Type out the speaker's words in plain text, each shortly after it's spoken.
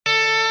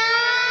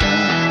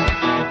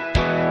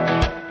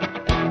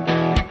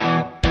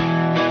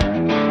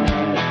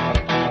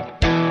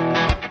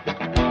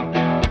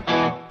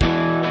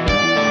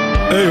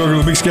Hey, welcome to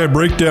the Big Sky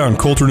Breakdown.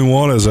 Colter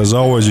Nuanez. As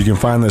always, you can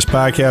find this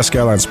podcast,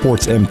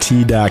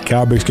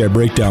 SkylineSportsMT.com. Big Sky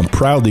Breakdown,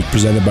 proudly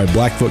presented by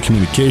Blackfoot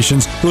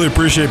Communications. Really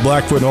appreciate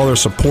Blackfoot and all their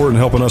support in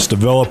helping us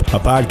develop a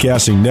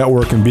podcasting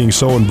network and being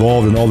so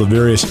involved in all the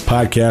various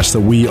podcasts that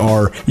we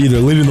are either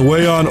leading the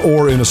way on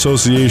or in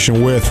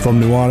association with.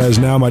 From Nuanez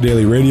Now, my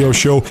daily radio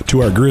show,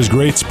 to our Grizz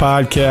Greats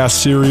podcast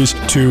series,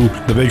 to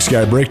the Big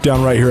Sky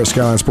Breakdown right here at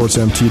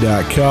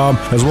SkylineSportsMT.com,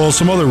 as well as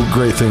some other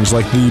great things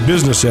like the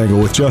Business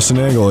Angle with Justin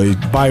Angle, a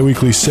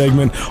bi-weekly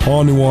segment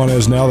on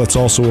Nuanez Now that's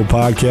also a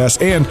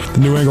podcast, and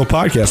the New Angle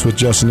podcast with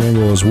Justin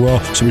Angle as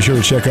well. So be sure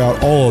to check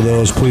out all of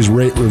those. Please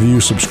rate,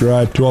 review,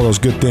 subscribe to all those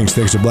good things.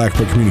 Thanks to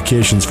Blackfoot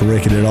Communications for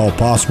making it all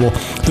possible.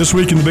 This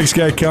week in the Big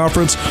Sky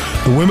Conference,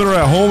 the women are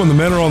at home and the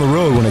men are on the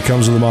road when it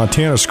comes to the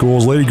Montana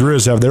schools. Lady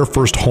Grizz have their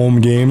first home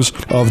games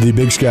of the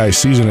Big Sky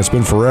season. It's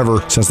been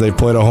forever since they've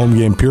played a home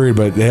game period,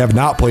 but they have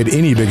not played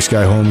any Big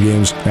Sky home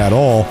games at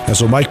all. And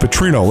so Mike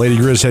Petrino, Lady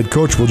Grizz head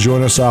coach, will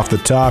join us off the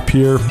top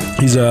here.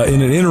 He's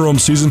in an interim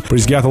season, but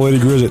he's got the Lady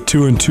Grizz at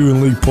 2-2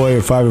 in league play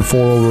and 5-4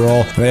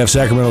 overall. And they have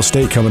Sacramento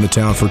State coming to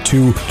town for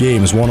 2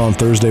 games, one on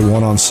Thursday,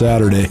 one on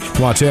Saturday. The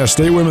Montana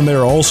State women, they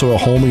are also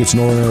at home against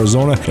Northern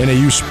Arizona.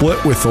 NAU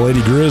split with the Lady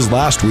Grizz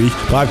last week.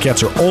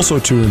 Bobcats are also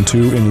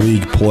 2-2 in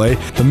league play.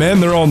 The men,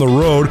 they're on the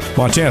road.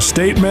 Montana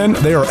State men,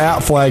 they are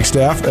at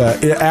Flagstaff,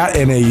 at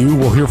NAU.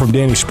 We'll hear from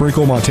Danny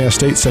Sprinkle, Montana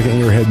State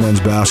second-year head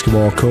men's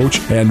basketball coach.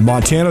 And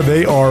Montana,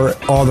 they are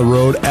on the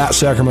road at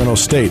Sacramento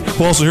State.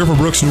 We'll also hear from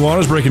Brooks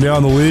Nuanez breaking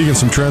down the league and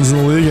some trends in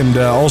the league, and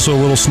also a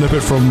little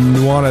snippet from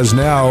Nuanez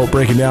Now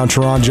breaking down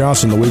Teron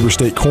Johnson, the Weber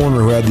State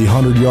corner who had the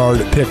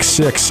 100-yard pick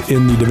six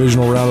in the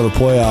divisional round of the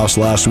playoffs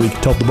last week to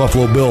help the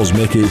Buffalo Bills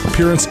make an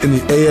appearance in the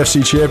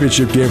AFC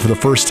Championship game for the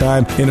first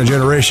time in a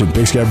generation.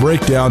 Big Sky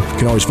Breakdown, you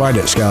can always find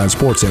it at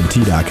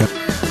SkylineSportsMT.com.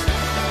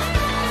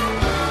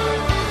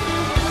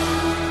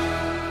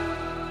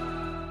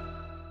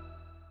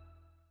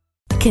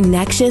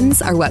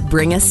 Connections are what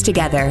bring us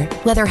together,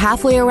 whether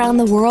halfway around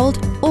the world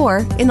or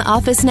in the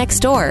office next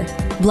door.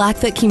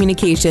 Blackfoot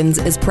Communications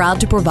is proud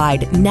to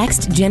provide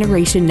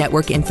next-generation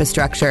network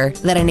infrastructure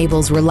that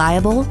enables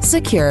reliable,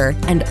 secure,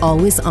 and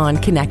always-on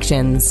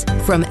connections.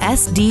 From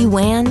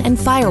SD-WAN and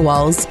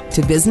firewalls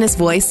to business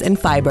voice and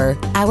fiber,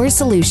 our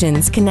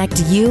solutions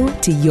connect you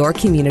to your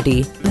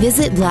community.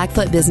 Visit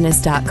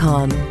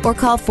blackfootbusiness.com or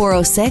call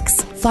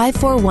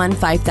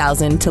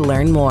 406-541-5000 to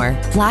learn more.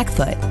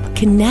 Blackfoot.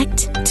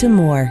 Connect to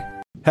more.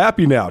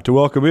 Happy now to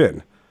welcome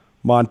in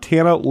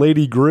Montana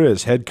Lady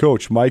Grizz head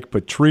coach Mike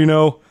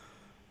Petrino.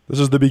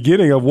 This is the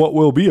beginning of what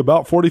will be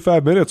about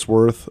 45 minutes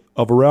worth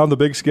of Around the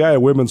Big Sky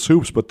women's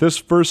hoops, but this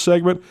first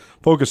segment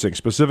focusing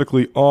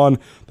specifically on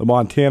the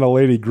Montana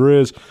Lady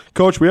Grizz.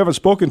 Coach, we haven't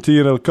spoken to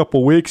you in a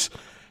couple weeks.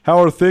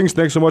 How are things?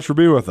 Thanks so much for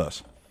being with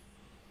us.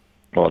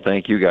 Well,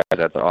 thank you guys.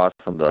 That's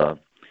awesome. The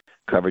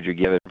coverage you're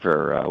giving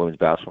for women's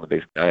basketball in the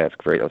Big Sky, that's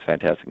great. That was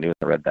fantastic news.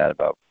 I read that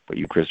about what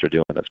you, Chris, are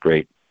doing. That's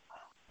great.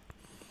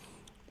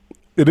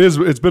 It is.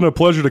 It's been a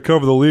pleasure to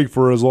cover the league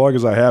for as long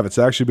as I have. It's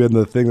actually been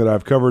the thing that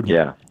I've covered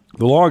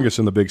the longest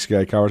in the Big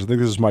Sky Conference. I think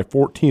this is my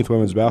 14th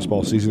women's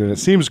basketball season, and it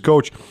seems,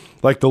 Coach,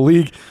 like the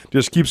league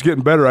just keeps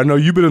getting better. I know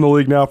you've been in the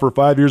league now for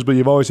 5 years, but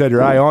you've always had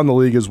your eye on the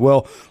league as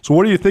well. So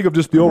what do you think of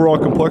just the overall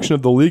complexion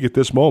of the league at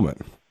this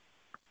moment?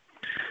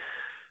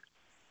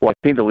 Well, I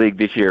think the league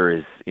this year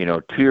is,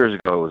 2 years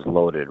ago it was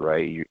loaded,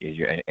 right?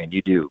 And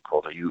you do,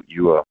 Colter. You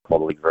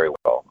follow the league very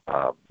well.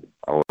 I've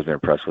always been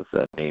impressed with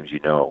the names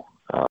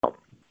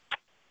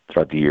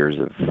throughout the years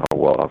of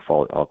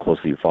how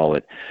closely you follow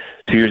it.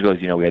 2 years ago,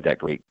 we had that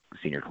great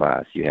senior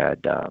class. You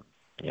had, from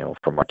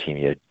our team,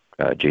 you had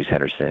Jace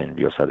Henderson.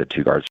 You also had the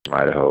 2 guards from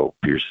Idaho,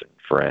 Pearson,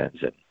 Friends,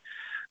 and,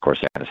 of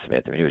course, Anna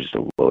Smith. I mean, it was just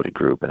a loaded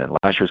group. And then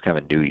last year was kind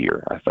of a new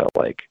year, I felt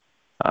like,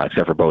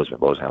 except for Bozeman.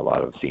 Bozeman had a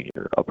lot of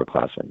senior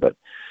upperclassmen, but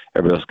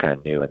everybody else kind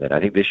of new. And then I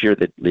think this year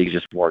the league is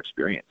just more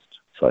experienced.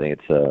 So I think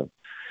it's a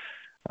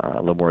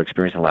little more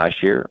experience than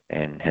last year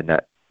and heading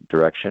that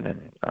direction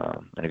and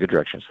in a good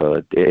direction. So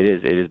it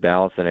is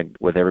balanced, and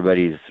with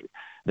everybody's,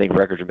 I think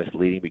records are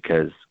misleading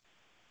because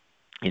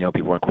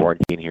people are in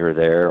quarantine here or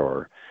there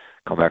or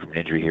come back from an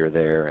injury here or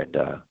there, and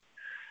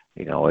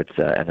it's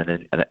and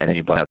then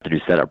you have to do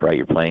setup, right?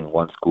 You're playing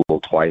one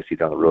school twice,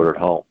 either on the road or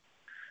at home.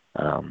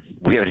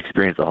 We haven't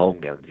experienced the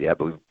home games yet,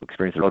 but we've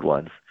experienced the road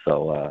ones.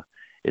 So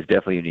it's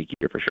definitely a unique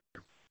year for sure.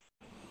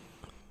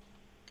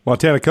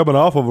 Montana coming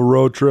off of a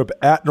road trip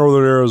at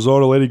Northern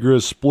Arizona. Lady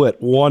Grizz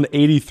split, won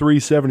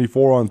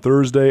 83-74 on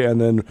Thursday and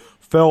then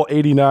fell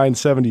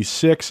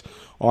 89-76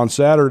 on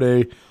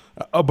Saturday.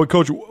 But,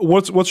 Coach,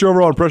 what's your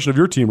overall impression of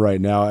your team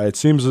right now? It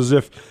seems as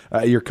if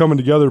you're coming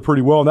together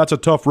pretty well, and that's a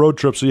tough road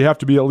trip, so you have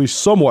to be at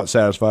least somewut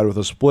satisfied with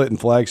a split in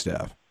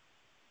Flagstaff.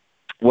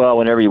 Well,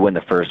 whenever you win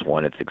the first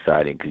one, it's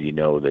exciting because you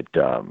know that,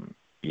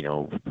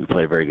 we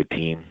play a very good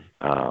team,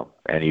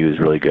 and he was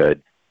really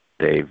good.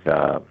 They've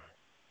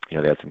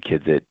they have some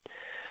kids that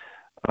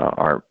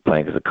aren't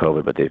playing because of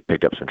COVID, but they've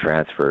picked up some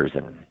transfers.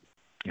 And,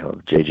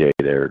 JJ,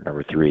 their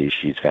number 3,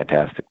 she's a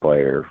fantastic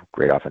player,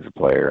 great offensive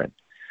player. And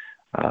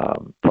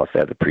plus they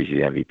have the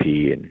preseason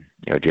MVP and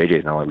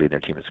JJ's not only leading their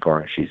team in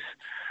scoring, she's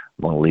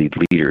among the league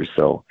leaders.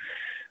 So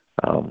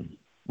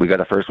we got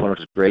the first one, which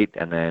was great.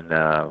 And then,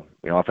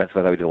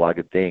 offensively, I thought we did a lot of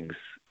good things.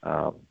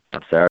 On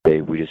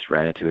Saturday, we just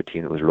ran into a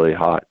team that was really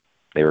hot.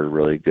 They were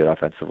really good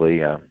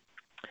offensively.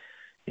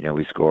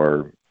 We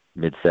score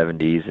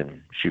mid-70s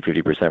and shoot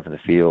 50% from the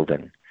field,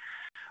 and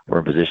we're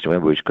in position to win,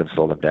 but we just couldn't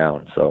slow them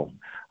down. So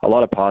a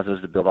lot of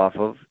positives to build off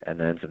of, and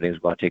then some things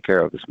we're going to take care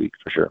of this week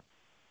for sure.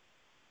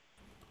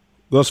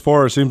 Thus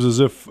far, it seems as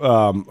if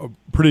a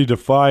pretty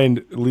defined,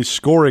 at least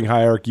scoring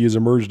hierarchy has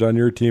emerged on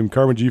your team.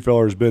 Carmen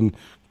Gfeller has been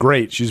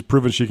great. She's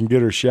proven she can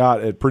get her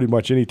shot at pretty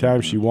much any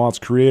time she wants,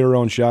 create her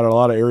own shot at a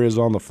lot of areas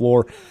on the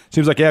floor.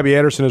 Seems like Abby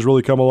Anderson has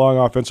really come along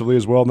offensively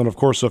as well. And then, of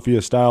course,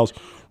 Sophia Stiles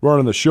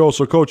running the show.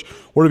 So, Coach,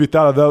 what have you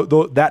thought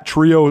of that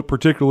trio,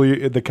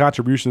 particularly the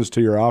contributions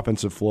to your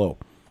offensive flow?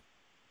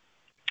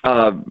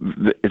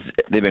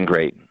 They've been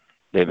great.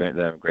 They've done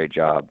a great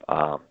job.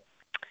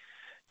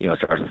 It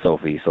starts with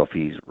Sophie.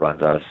 Sophie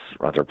runs our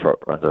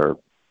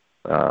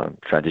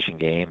transition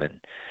game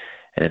and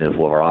into the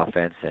flow of our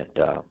offense, and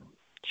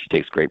she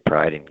takes great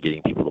pride in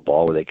getting people the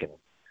ball where they can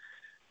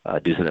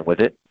do something with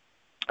it.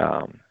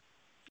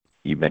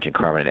 You mentioned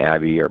Carmen and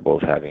Abby are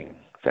both having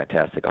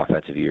fantastic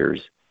offensive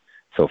years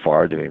so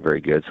far. They're doing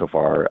very good so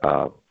far.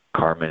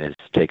 Carmen has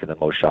taken the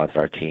most shots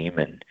on our team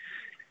and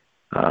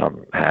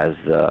has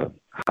the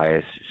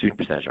highest shooting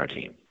percentage on our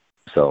team.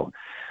 So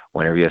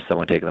whenever you have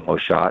someone taking the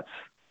most shots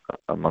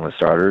among the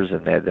starters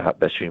and they have the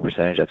best shooting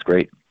percentage, that's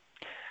great.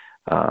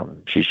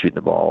 She's shooting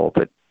the ball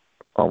at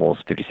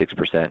almost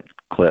 56%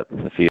 clip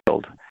from the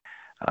field.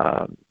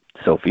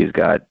 Sophie's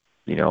got,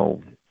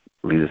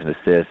 leads in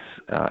assists.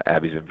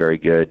 Abby's been very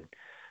good,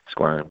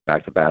 scoring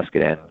back to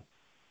basket and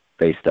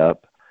faced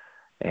up.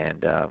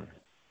 And,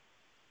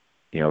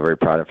 very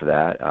proud of her for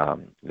that.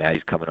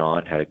 Maddie's coming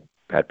on, had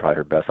probably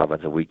her best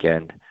offensive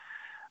weekend,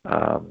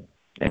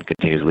 and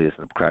continues to lead us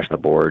in crashing the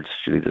boards.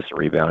 She leads us in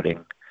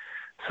rebounding.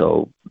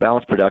 So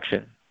balanced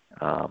production.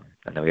 And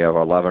then we have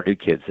a lot of our new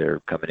kids that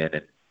are coming in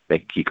and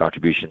making key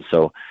contributions.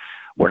 So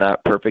we're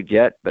not perfect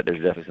yet, but there's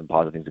definitely some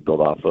positive things to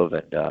build off of,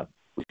 and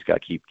we just got to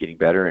keep getting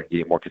better and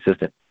getting more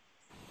consistent.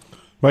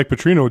 Mike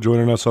Petrino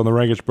joining us on the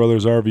Rangich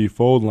Brothers RV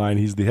phone line.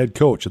 He's the head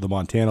coach of the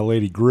Montana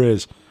Lady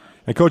Grizz.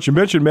 And, Coach, you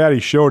mentioned Maddie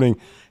Schoening,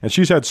 and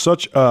she's had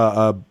such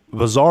a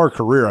bizarre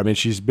career. I mean,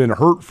 she's been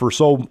hurt for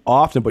so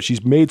often, but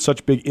she's made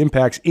such big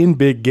impacts in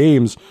big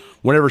games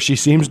whenever she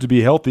seems to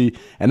be healthy.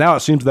 And now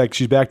it seems like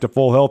she's back to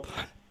full health.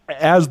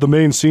 As the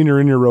main senior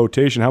in your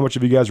rotation, how much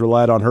have you guys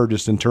relied on her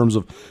just in terms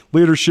of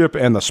leadership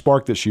and the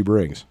spark that she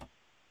brings?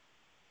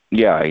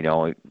 Yeah,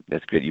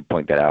 that's good you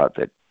point that out,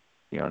 that,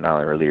 not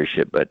only her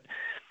leadership, but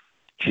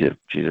she's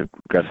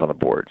aggressive on the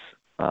boards.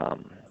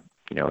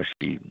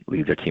 She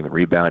leads her team in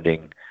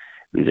rebounding,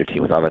 leads their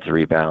team with offensive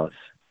rebounds,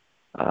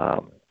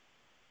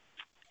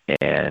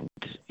 and,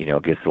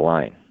 gets the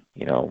line,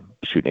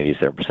 shooting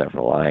 87% from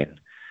the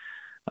line.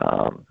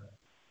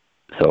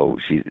 So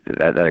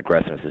that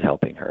aggressiveness is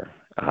helping her.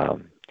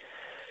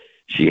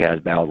 She has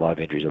battled a lot of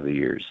injuries over the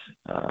years,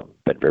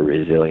 been very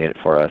resilient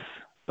for us.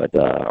 But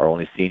our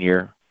only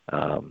senior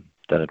done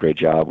a great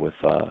job with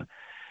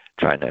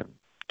trying to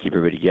keep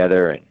everybody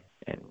together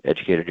and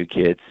educate our new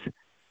kids.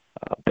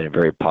 Been a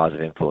very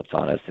positive influence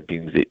on us, and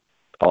being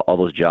all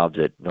those jobs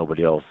that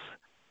nobody else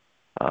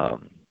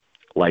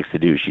likes to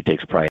do, she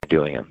takes pride in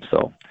doing them.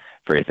 So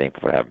very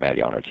thankful for having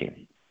Maddie on our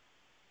team.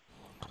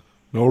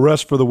 No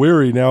rest for the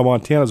weary. Now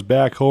Montana's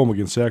back home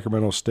against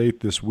Sacramento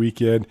State this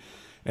weekend.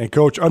 And,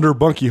 Coach, under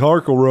Bunky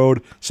Harkle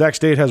Road, Sac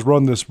State has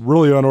run this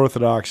really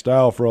unorthodox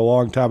style for a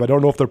long time. I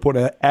don't know if they're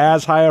putting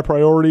as high a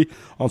priority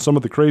on some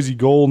of the crazy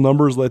goal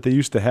numbers that they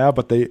used to have,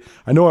 but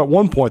I know at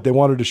one point they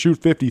wanted to shoot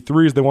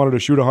 53s, they wanted to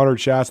shoot 100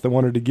 shots, they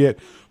wanted to get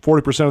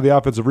 40% of the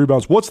offensive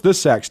rebounds. What's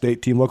this Sac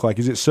State team look like?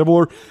 Is it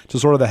similar to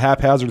sort of the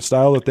haphazard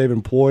style that they've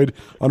employed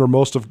under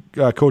most of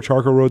Coach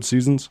Harkle Road's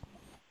seasons?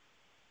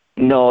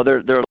 No, they're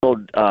a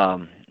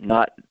little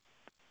not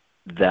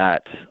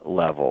that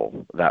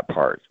level, that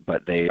part,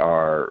 but they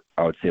are,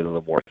 I would say, a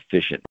little more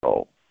efficient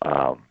though.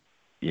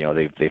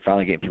 They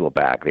finally getting people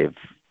back.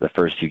 The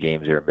first few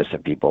games they were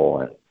missing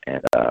people,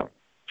 and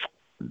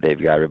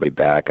they've got everybody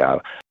back.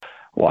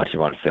 Watching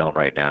them on film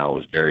right now, I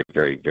was very,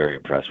 very, very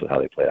impressed with how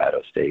they played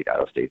Idaho State.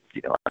 Idaho State,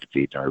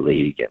 undefeated in our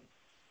league,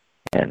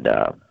 and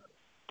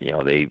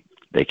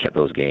they kept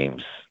those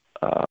games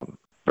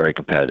very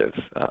competitive.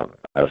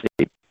 Idaho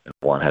State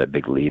had a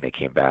big lead, and they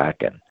came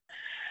back, and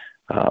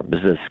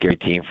this is a scary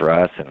team for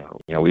us, and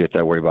we have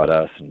to worry about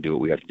us and do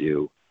what we have to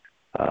do.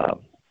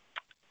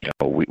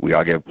 We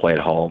all get to play at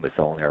home. It's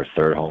only our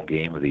third home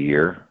game of the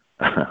year.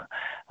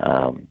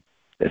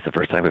 It's the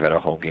first time we've had a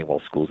home game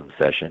while school's in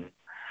session.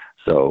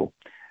 So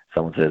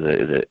someone says,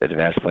 is it an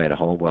advantage playing at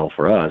home? Well,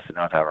 for us, and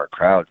not to have our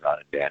crowd's not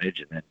an advantage.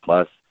 And then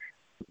plus,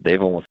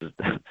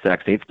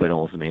 Sac State's played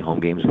almost as many home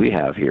games we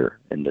have here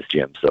in this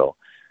gym. So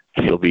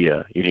it'll be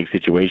a unique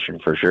situation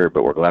for sure,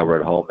 but we're glad we're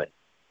at home,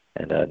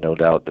 and no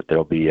doubt that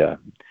there'll be a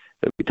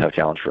tough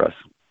challenge for us.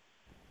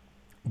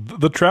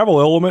 The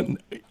travel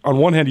element, on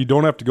one hand, you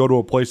don't have to go to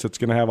a place that's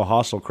going to have a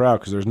hostile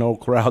crowd because there's no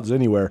crowds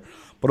anywhere.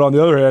 But on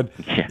the other hand,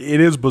 it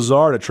is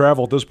bizarre to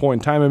travel at this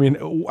point in time. I mean,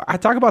 I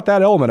talk about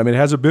that element. I mean,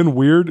 has it been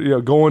weird,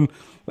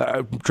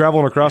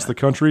 traveling across the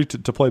country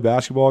to play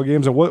basketball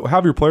games? And how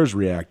have your players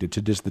reacted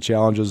to just the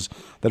challenges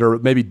that are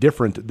maybe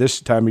different this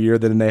time of year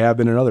than they have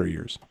been in other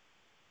years?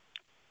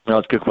 No,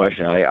 it's a good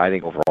question. I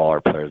think overall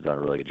our players have done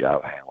a really good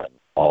job handling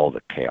all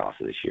the chaos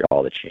of this year,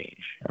 all the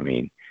change. I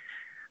mean,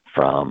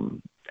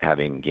 from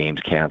having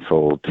games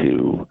canceled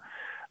to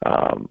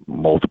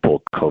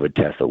multiple COVID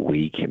tests a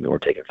week. I mean, we're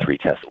taking 3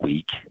 tests a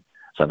week.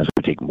 Sometimes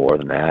we take more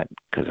than that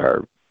because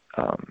our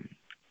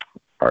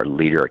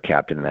leader, our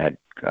captain, that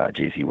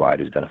J.C. White,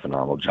 who's done a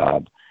phenomenal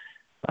job,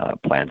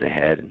 plans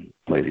ahead and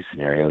plays these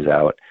scenarios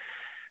out.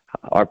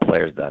 Our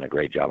players done a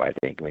great job, I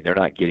think. I mean, they're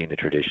not getting the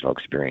traditional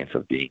experience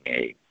of being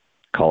a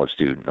college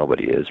student.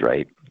 Nobody is,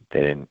 right?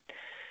 They didn't.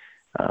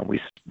 We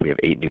have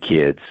 8 new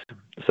kids.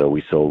 So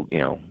we still,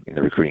 in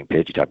the recruiting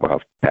pitch, you talk about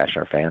how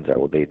passionate our fans are.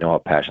 Well, they know how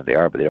passionate they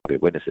are, but they don't get to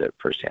witness it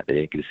firsthand. They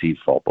didn't get to see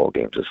fall ball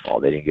games this fall.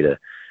 They didn't get to,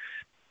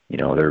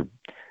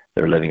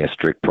 they're living a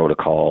strict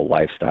protocol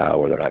lifestyle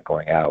where they're not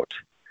going out,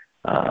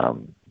 or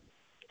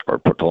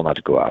told not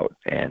to go out.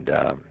 And,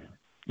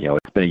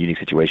 it's been a unique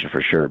situation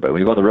for sure. But when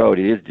you go on the road,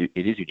 it is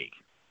unique.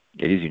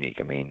 It is unique.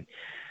 I mean,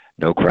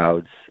 no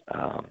crowds.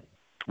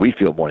 We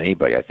feel more than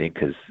anybody, I think,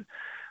 because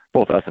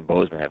both us and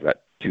Bozeman have got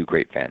 2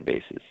 great fan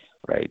bases.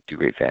 Right, 2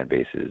 great fan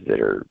bases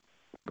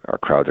our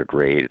crowds are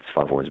great. It's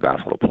fun for women's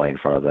basketball to play in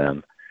front of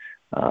them.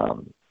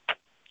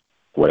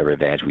 Whatever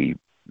advantage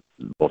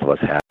both of us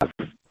have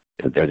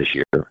there this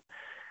year.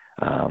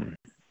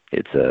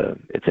 It's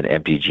an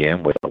empty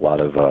gym with a lot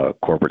of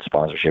corporate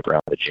sponsorship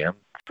around the gym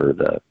for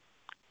the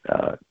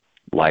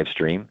live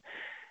stream,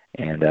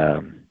 and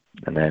then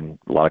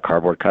a lot of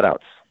cardboard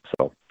cutouts.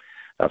 So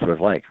that's what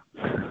it's like.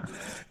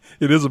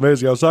 It is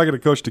amazing. I was talking to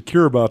Coach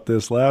DeCure about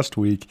this last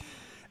week.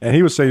 And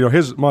he was saying,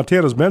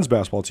 Montana's men's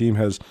basketball team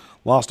has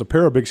lost a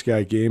pair of Big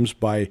Sky games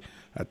by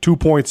 2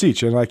 points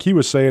each. And like he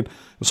was saying,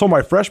 some of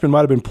my freshmen might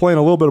have been playing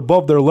a little bit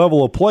above their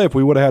level of play if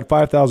we would have had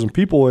 5,000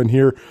 people in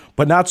here,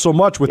 but not so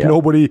much with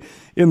nobody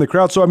in the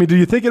crowd. So, I mean, do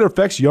you think it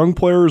affects young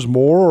players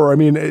more? Or, I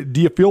mean,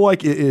 do you feel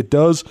like it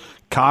does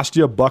cost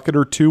you a bucket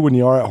or two when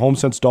you are at home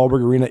since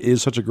Dahlberg Arena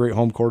is such a great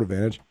home court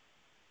advantage?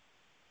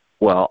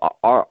 Well,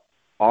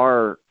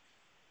 our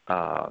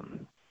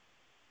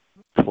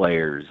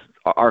players,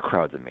 our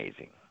crowd's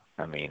amazing.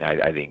 I mean,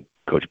 I think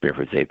Coach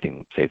Binford say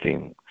the same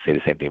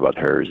thing about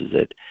hers, is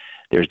that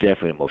there's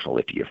definitely an emotional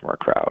lift you get from our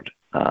crowd.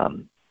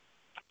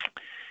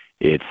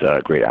 It's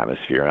a great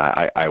atmosphere.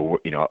 And I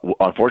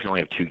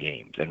unfortunately have 2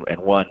 games,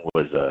 and one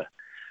was a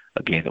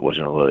game that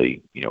wasn't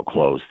really,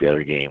 close. The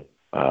other game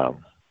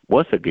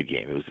was a good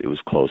game. It was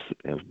close.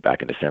 It was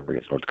back in December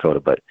against North Dakota,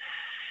 but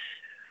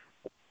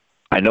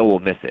I know we'll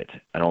miss it.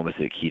 I know we'll miss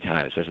it at key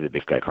times, especially the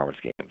Big Sky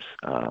Conference games.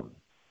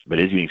 But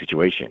it is a unique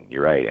situation.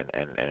 You're right,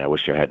 and I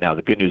wish I had. Now,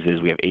 the good news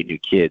is we have 8 new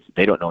kids.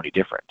 They don't know any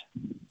different.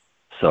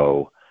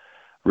 So,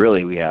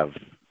 really, we have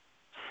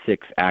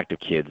 6 active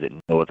kids that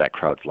know what that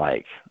crowd's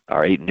like.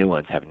 Our 8 new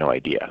ones have no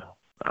idea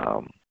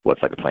what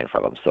it's like to play in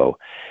front of them. So,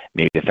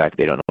 maybe the fact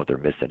that they don't know what they're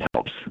missing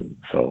helps.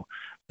 So,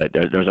 but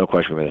there's no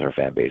question we miss our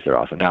fan base. They're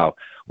awesome. Now,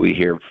 we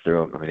hear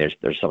through them. I mean,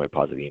 there's so many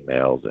positive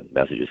emails and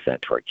messages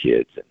sent to our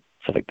kids and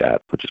stuff like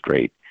that, which is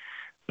great.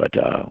 But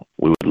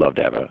we would love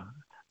to have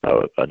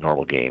a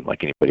normal game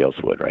like anybody else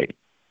would, right?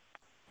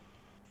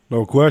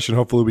 No question.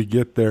 Hopefully we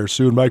get there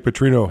soon. Mike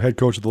Petrino, head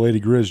coach of the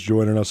Lady Grizz,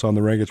 joining us on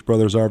the Rangitsch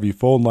Brothers RV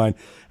phone line.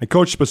 And,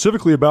 Coach,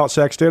 specifically about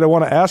Sac State, I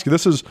want to ask you,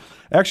 this is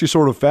actually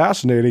sort of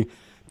fascinating.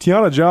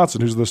 Tiana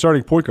Johnson, who's the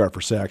starting point guard for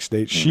Sac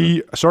State,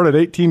 she started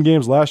 18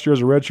 games last year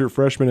as a redshirt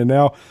freshman, and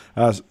now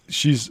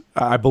she's,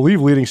 I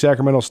believe, leading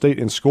Sacramento State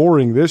in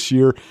scoring this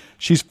year.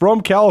 She's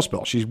from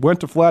Kalispell. She went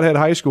to Flathead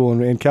High School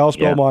in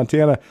Kalispell,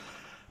 Montana.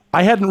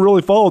 I hadn't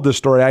really followed this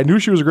story. I knew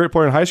she was a great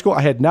player in high school.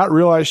 I had not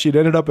realized she'd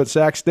ended up at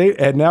Sac State,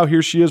 and now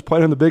here she is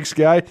playing in the Big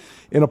Sky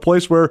in a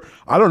place where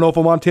I don't know if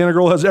a Montana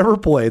girl has ever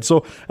played.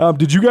 So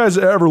did you guys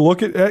ever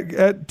look at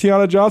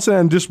Tiana Johnson,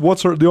 and just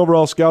what's the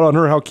overall scout on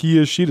her? How key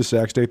is she to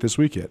Sac State this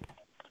weekend?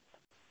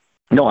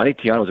 No, I think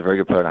Tiana was a very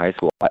good player in high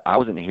school. I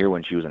wasn't here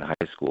when she was in high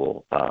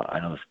school.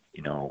 I know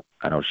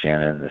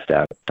Shannon and the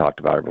staff talked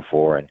about her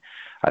before, and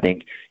I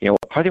think,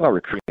 part of about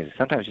recruiting is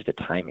sometimes just a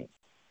timing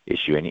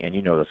issue, and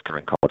this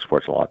coming college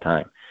sports a lot of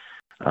time.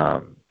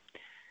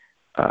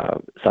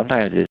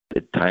 Sometimes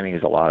the timing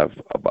is a lot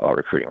about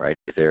recruiting, right?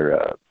 Is there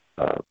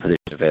a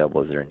position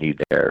available? Is there a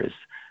need there?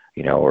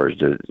 Or is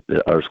the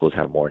other schools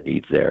have more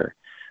needs there?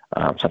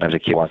 Sometimes a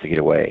kid wants to get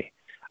away.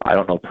 I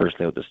don't know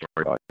personally what the story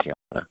about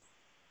Tiana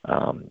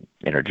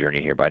in her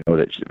journey here, but I know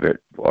that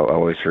I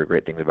always heard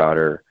great things about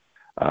her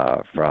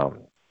from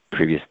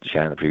Shannon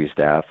and the previous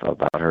staff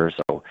about her.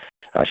 So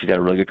she's had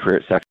a really good career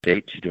at Sac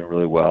State. She's doing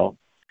really well.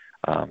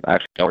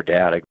 Actually, our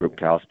dad, I grew up in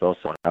Kalispell,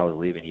 so when I was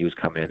leaving, he was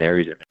coming in there.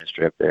 He's an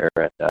administrator there,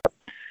 and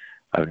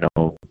I've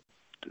known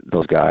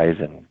those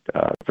guys, and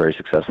very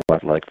successful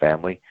athletic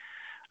family.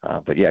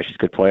 But yeah, she's a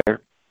good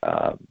player.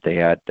 They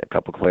had a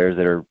couple of players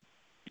that are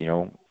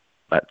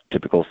that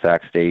typical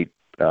Sac State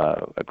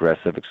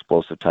aggressive,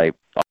 explosive type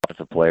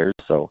offensive players.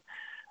 So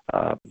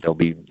they'll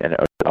be, and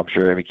I'm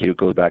sure every kid who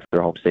goes back to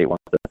their home state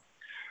wants to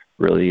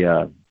really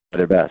do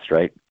their best,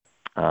 right?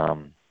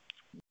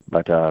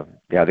 But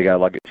they got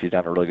lucky. She's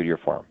having a really good year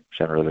for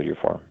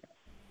them.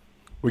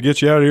 We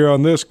get you out of here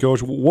on this,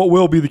 Coach. What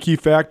will be the key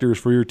factors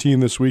for your team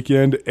this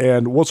weekend,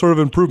 and what sort of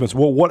improvements?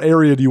 What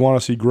area do you want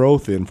to see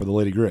growth in for the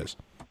Lady Grizz?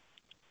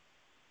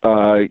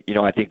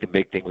 I think the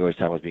big thing we always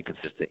have was being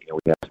consistent. We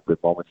have some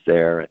good moments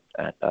there,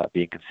 and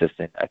being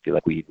consistent. I feel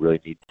like we really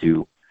need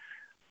to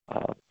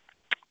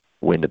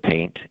win the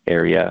paint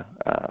area.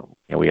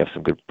 We have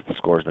some good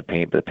scores in the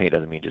paint, but the paint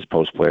doesn't mean just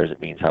post players.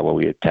 It means how well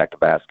we attack the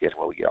basket, how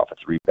well we get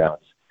offensive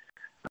rebounds.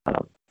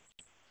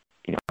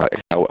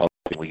 How else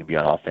we can be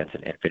on offense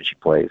and finishing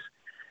plays.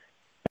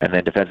 And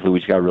then defensively, we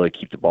just got to really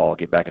keep the ball,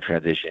 get back in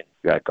transition.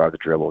 You got to guard the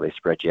dribble. They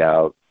spread you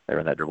out. They're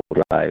in that dribble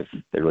drive.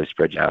 They really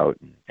spread you out,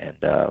 and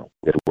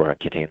we have to work on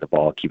containing the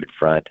ball, keep it in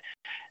front.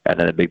 And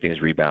then the big thing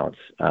is rebounds.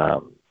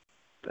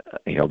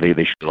 They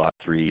shoot a lot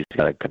of threes,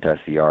 got to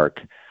contest the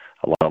arc,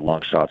 a lot of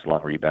long shots,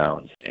 long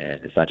rebounds,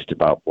 and it's not just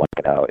about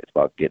blocking out; it's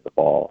about getting the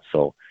ball.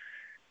 So,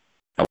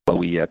 how well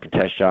we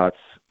contest shots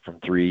from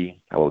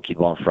three, how well we keep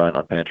the ball in front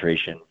on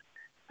penetration,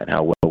 and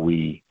how well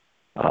we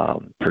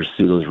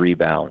pursue those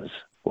rebounds,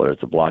 whether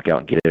it's a block out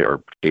and get it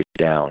or chase it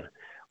down,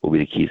 will be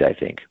the keys, I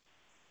think.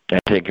 And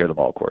taking care of the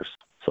ball, of course.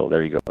 So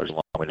there you go. There's a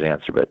long-winded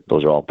answer, but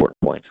those are all important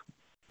points.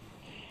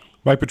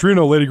 Mike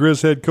Petrino, Lady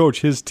Grizz head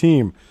coach, his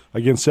team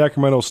against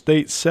Sacramento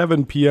State,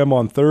 7 p.m.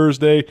 on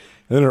Thursday, and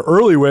then an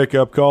early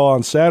wake-up call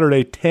on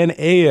Saturday, 10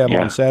 a.m.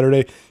 on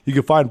Saturday. You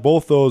can find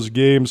both those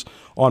games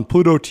on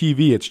Pluto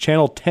TV. It's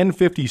channel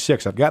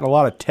 1056. I've gotten a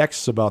lot of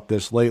texts about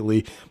this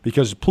lately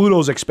because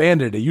Pluto's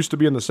expanded. It used to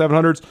be in the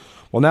 700s.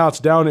 Well, now it's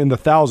down in the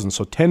thousands,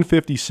 so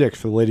 1056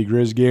 for the Lady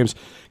Grizz games.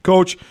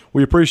 Coach,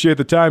 we appreciate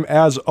the time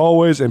as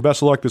always, and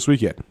best of luck this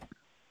weekend.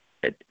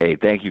 Hey,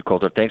 thank you,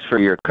 Colter. Thanks for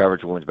your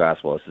coverage of women's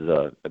basketball. This is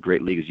a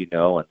great league, as you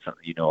know, and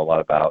something you know a lot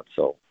about.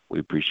 So we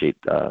appreciate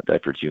the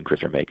efforts you and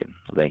Chris are making.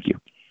 So thank you.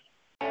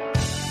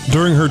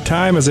 During her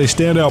time as a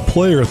standout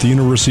player at the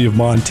University of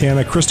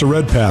Montana, Krista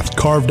Redpath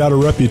carved out a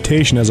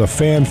reputation as a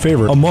fan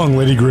favorite among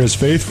Lady Grizz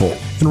faithful.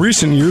 In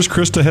recent years,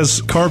 Krista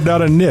has carved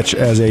out a niche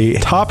as a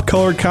top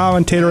color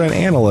commentator and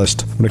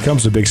analyst when it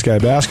comes to Big Sky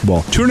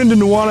basketball. Tune into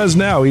Nuanez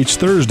Now each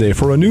Thursday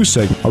for a new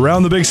segment,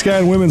 Around the Big Sky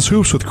and Women's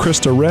Hoops with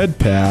Krista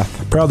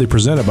Redpath, proudly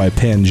presented by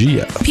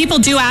Pangea. People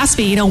do ask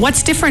me,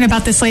 what's different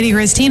about this Lady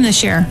Grizz team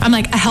this year? I'm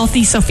like, a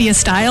healthy Sophia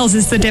Stiles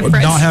is the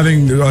difference. Not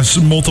having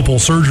multiple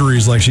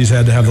surgeries like she's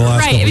had to have the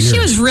last couple years. She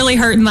was really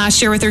hurting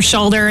last year with her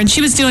shoulder, and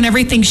she was doing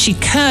everything she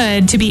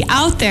could to be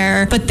out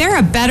there, but they're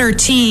a better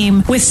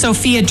team with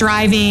Sophia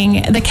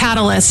driving the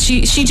catalyst.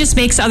 She just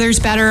makes others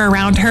better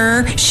around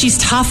her. She's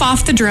tough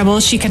off the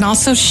dribble. She can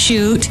also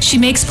shoot. She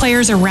makes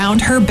players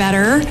around her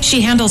better. She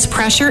handles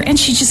pressure, and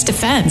she just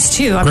defends,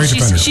 too.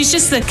 She's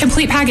just the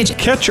complete package.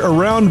 Catch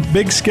Around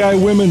Big Sky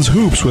Women's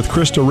Hoops with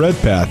Krista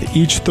Redpath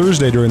each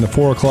Thursday during the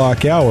 4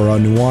 o'clock hour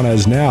on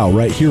Nuanez Now,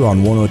 right here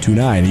on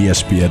 102.9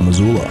 ESPN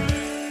Missoula.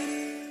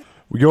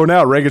 We go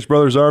now, Rankage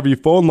Brothers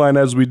RV phone line,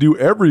 as we do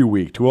every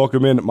week, to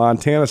welcome in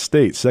Montana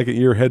State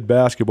second-year head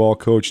basketball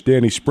coach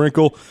Danny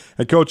Sprinkle.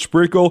 And Coach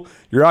Sprinkle,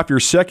 you're off your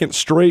second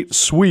straight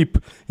sweep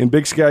in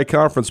Big Sky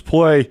Conference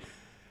play.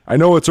 I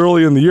know it's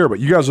early in the year,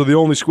 but you guys are the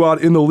only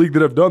squad in the league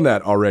that have done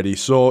that already.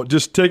 So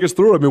just take us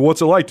through it.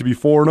 What's it like to be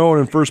 4-0 and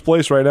in first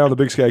place right now in the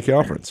Big Sky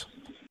Conference?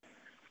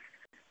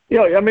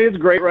 It's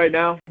great right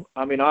now.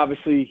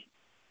 Obviously,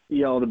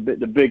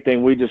 the big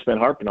thing we just been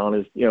harping on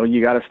is,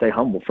 you got to stay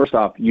humble. First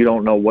off, you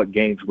don't know what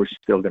games we're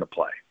still going to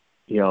play.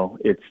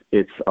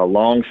 It's a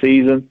long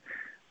season.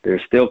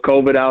 There's still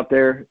COVID out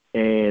there,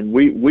 and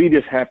we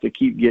just have to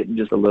keep getting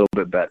just a little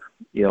bit better.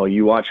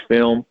 You watch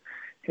film,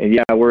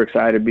 and we're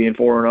excited being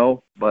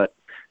 4-0, but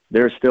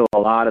there's still a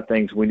lot of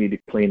things we need to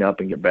clean up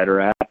and get better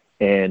at.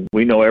 And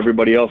we know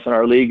everybody else in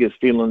our league is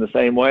feeling the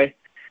same way.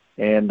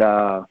 And,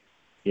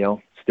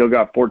 still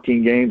got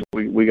 14 games.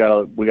 We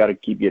gotta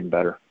keep getting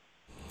better.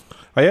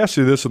 I asked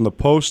you this in the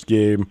post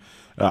game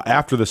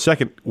after the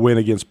second win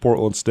against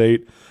Portland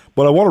State,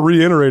 but I want to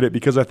reiterate it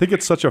because I think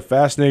it's such a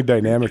fascinating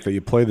dynamic that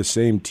you play the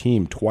same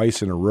team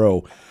twice in a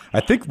row.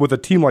 I think with a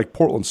team like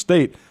Portland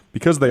State,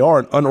 because they are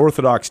an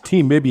unorthodox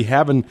team, maybe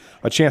having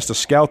a chance to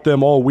scout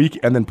them all week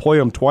and then play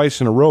them twice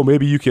in a row,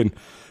 maybe you can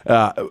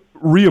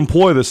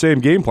re-employ the same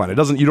game plan.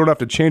 You don't have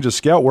to change a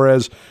scout,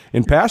 whereas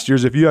in past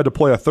years, if you had to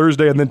play a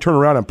Thursday and then turn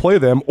around and play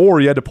them, or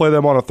you had to play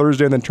them on a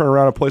Thursday and then turn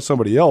around and play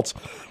somebody else,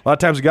 a lot of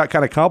times it got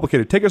kind of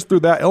complicated. Take us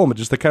through that element,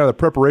 just the kind of the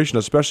preparation,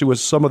 especially with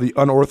some of the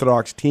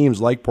unorthodox teams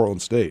like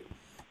Portland State.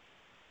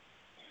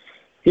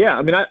 Yeah,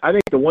 I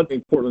think the one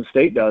thing Portland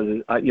State does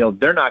is,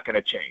 they're not going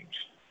to change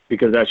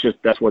because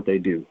that's what they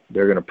do.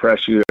 They're going to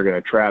press you, they're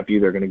going to trap you,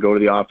 they're going to go to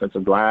the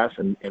offensive glass,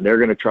 and they're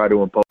going to try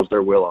to impose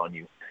their will on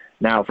you.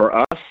 Now, for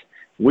us,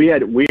 we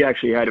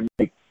actually had to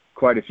make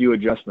quite a few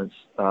adjustments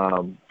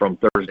from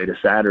Thursday to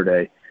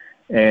Saturday,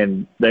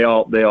 and they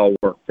all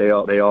worked. They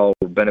all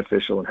were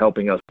beneficial in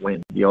helping us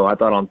win. I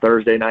thought on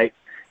Thursday night,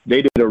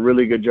 they did a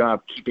really good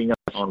job keeping us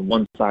on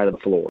one side of the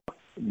floor.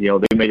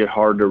 They made it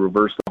hard to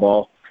reverse the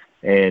ball.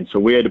 And so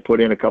we had to put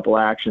in a couple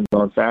actions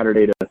on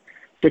Saturday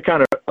to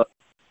kind of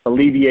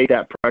alleviate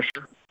that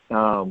pressure.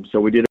 So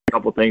we did a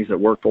couple things that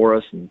worked for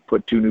us and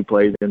put 2 new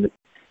plays in,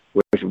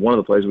 which one of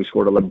the plays we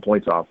scored 11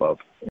 points off of.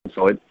 And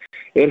so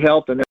it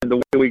helped. And then the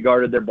way we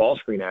guarded their ball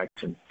screen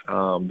action,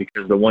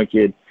 because the one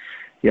kid,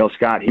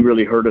 Scott, he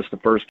really hurt us the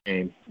first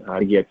game.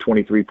 He had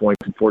 23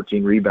 points and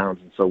 14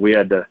 rebounds. And so we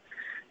had to,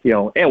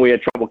 and we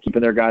had trouble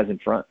keeping their guys in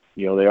front.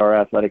 They are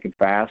athletic and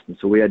fast. And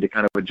so we had to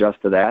kind of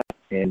adjust to that.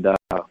 And,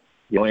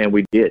 and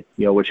we did,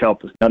 which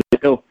helped us. Now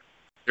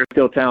they're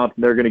still talented.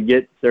 They're going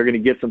to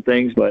get some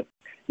things, but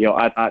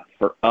I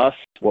for us,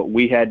 what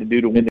we had to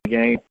do to win the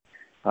game,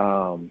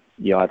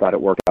 I thought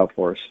it worked out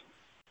for us.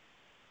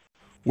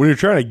 When you're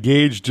trying to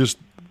gauge just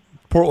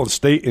Portland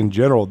State in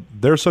general,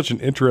 they're such an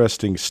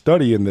interesting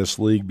study in this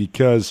league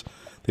because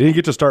they didn't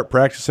get to start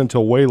practice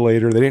until way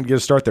later. They didn't get to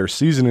start their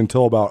season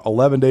until about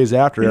 11 days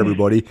after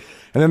everybody.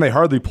 And then they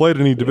hardly played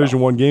any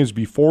Division I games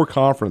before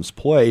conference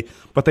play.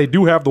 But they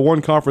do have the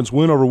one conference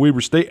win over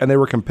Weber State, and they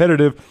were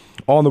competitive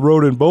on the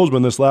road in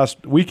Bozeman this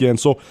last weekend.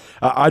 So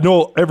I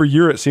know every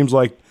year it seems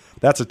like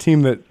that's a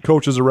team that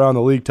coaches around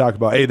the league talk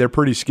about, hey, they're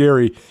pretty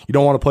scary. You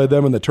don't want to play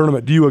them in the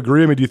tournament. Do you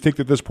agree? I mean, do you think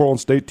that this Portland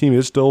State team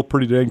is still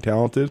pretty dang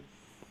talented?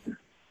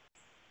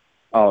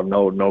 Oh,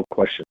 no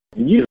question.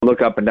 You just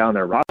look up and down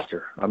their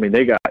roster. I mean,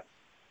 they got,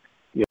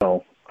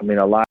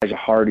 Elijah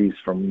Hardy's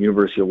from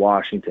University of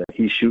Washington.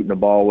 He's shooting the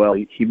ball well.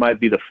 He might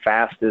be the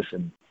fastest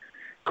and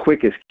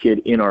quickest kid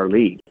in our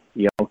league.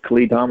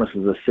 Khalid Thomas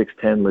is a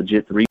 6'10",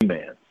 legit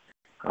 3-man,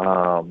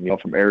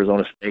 from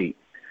Arizona State.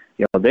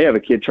 They have a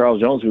kid, Charles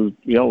Jones, who,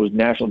 was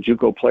National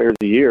JUCO Player of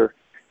the Year.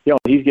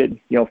 He's getting,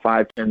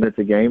 5-10 minutes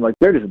a game. Like,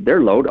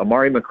 they're loaded.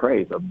 Amari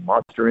McCray is a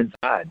monster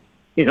inside.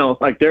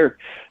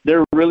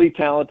 They're really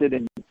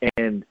talented,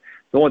 and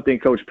the one thing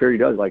Coach Perry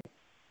does,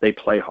 they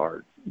play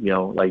hard.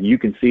 You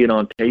can see it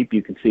on tape,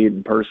 you can see it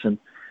in person.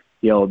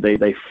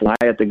 They fly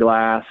at the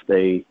glass.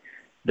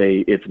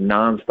 It's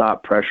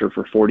nonstop pressure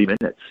for 40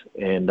 minutes,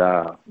 and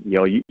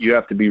you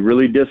have to be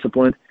really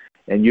disciplined,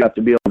 and you have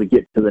to be able to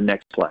get to the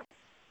next play.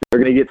 They're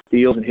going to get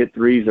steals and hit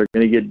threes. They're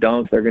going to get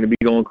dunks. They're going to be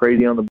going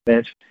crazy on the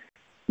bench.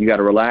 You got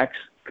to relax,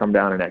 come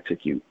down, and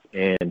execute.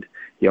 And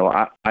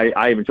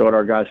I even showed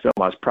our guys film.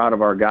 I was proud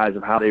of our guys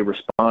of how they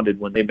responded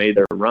when they made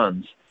their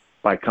runs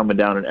by coming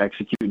down and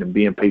executing and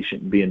being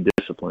patient and being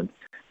disciplined,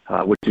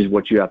 which is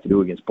what you have to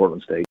do against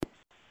Portland State.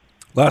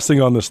 Last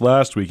thing on this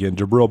last weekend,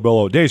 Jabril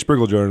Bello. Dave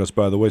Sprinkle joining us,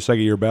 by the way,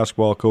 second-year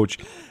basketball coach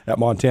at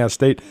Montana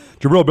State.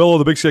 Jabril Bello,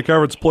 the Big Sky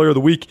Conference Player of the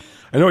Week.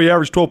 I know he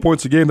averaged 12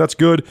 points a game. That's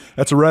good.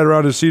 That's right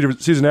around his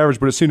season average,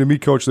 but it seemed to me,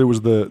 Coach, there was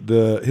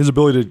his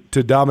ability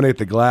to dominate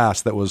the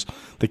glass that was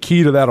the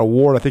key to that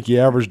award. I think he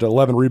averaged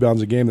 11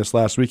 rebounds a game this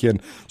last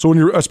weekend. So when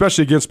you're,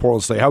 especially against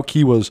Portland State, how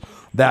key was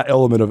that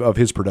element of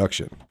his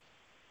production?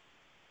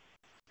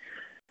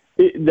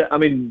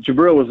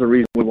 Jabril was the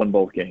reason we won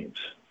both games.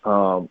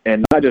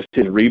 And not just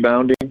his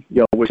rebounding,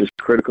 which is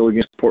critical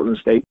against Portland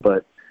State,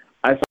 but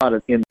I thought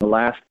in the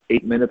last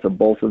 8 minutes of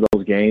both of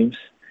those games,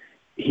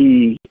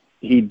 he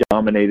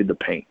dominated the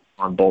paint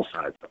on both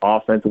sides,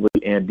 offensively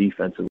and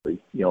defensively.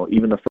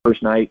 Even the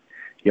first night,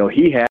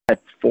 he had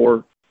 3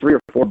 or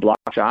 4 block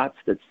shots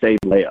that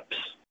saved layups,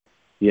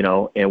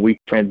 and we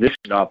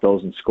transitioned off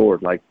those and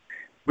scored. Like,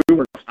 we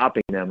weren't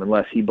stopping them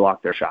unless he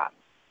blocked their shot.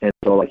 And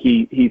so,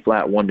 he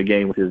flat won the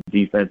game with his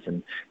defense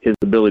and his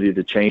ability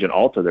to change and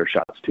alter their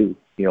shots too,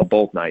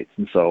 both nights.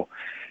 And so,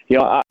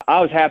 I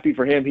was happy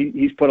for him.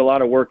 He's put a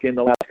lot of work in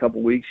the last couple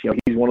of weeks.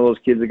 He's one of those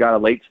kids that got a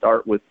late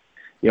start with,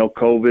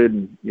 COVID,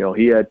 and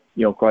he had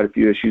quite a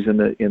few issues in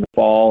the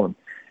fall,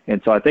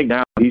 and so I think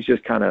now he's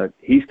kind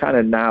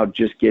of now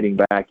just getting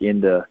back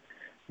into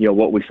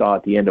what we saw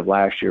at the end of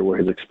last year, where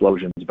his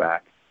explosion's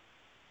back.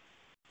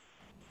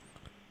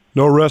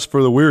 No rest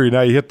for the weary.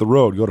 Now you hit the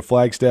road. Go to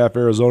Flagstaff,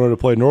 Arizona to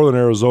play Northern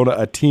Arizona,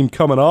 a team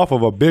coming off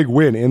of a big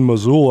win in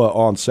Missoula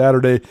on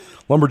Saturday.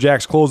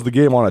 Lumberjacks closed the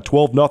game on a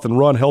 12-0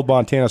 run, held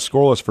Montana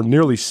scoreless for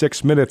nearly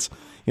 6 minutes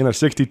in a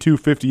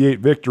 62-58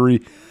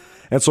 victory.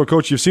 And so,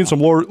 Coach, you've seen some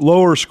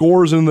lower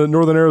scores in the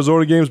Northern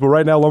Arizona games, but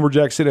right now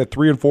Lumberjacks sit at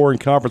 3-4 in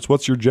conference.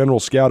 What's your general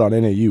scout on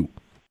NAU?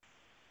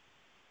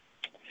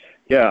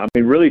 Yeah,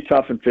 really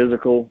tough and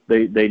physical.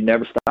 They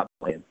never stopped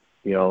playing.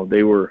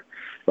 They were,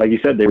 like you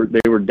said, they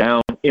were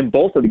down in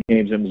both of the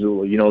games in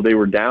Missoula. They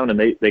were down and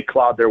they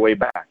clawed their way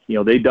back.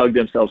 They dug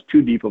themselves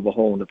too deep of a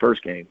hole in the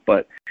first game,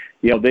 but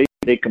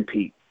they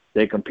compete.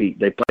 They compete.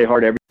 They play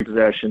hard every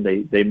possession.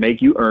 They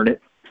make you earn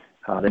it.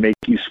 They make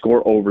you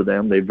score over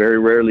them. They very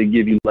rarely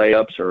give you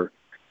layups or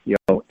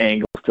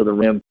angles to the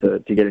rim to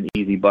get an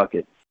easy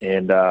bucket.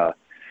 And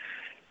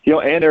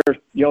and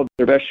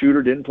their best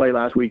shooter didn't play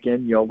last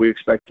weekend. We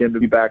expect him to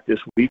be back this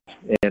week.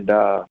 And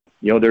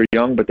they're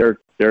young, but they're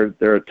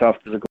a tough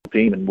physical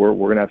team, and we're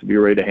going to have to be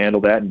ready to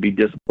handle that and be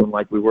disciplined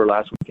like we were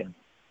last weekend.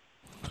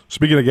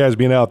 Speaking of guys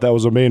being out, that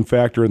was a main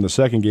factor in the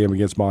second game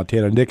against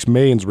Montana. Nick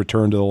Maines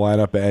returned to the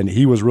lineup, and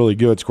he was really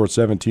good, scored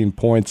 17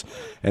 points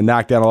and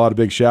knocked down a lot of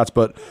big shots.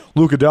 But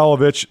Luka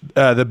Dalovic,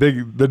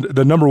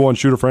 the number one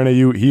shooter for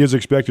NAU, he is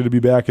expected to be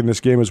back in this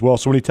game as well.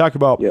 So when you talk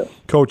about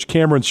Coach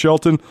Cameron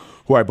Shelton,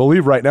 who I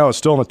believe right now is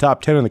still in the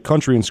top 10 in the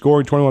country and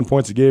scoring 21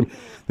 points a game,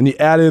 then you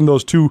add in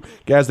those two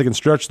guys that can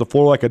stretch the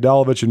floor like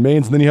Dalovic and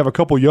Maines, and then you have a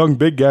couple young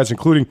big guys,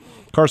 including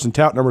Carson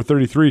Tout, number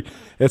 33.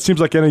 It seems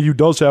like NAU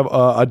does have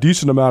a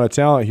decent amount of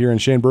talent here in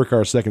Shane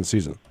Burkhart's second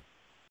season.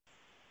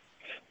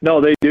 No,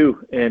 they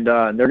do, and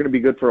they're going to be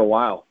good for a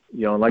while.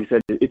 And like I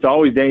said, it's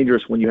always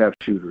dangerous when you have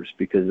shooters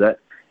because that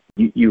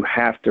you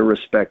have to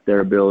respect their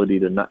ability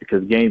to not,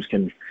 because games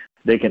can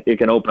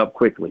open up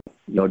quickly.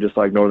 Just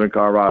like Northern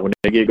Colorado, when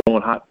they get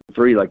going hot for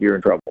three, like you're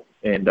in trouble.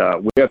 And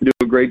we have to do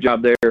a great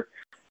job there.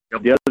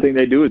 The other thing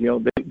they do is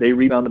they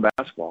rebound the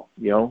basketball.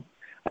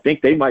 I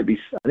think they might be.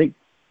 I think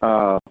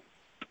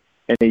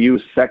NAU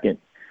is second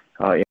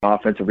in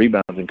offensive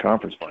rebounds in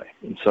conference play.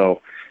 And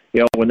so,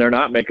 when they're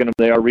not making them,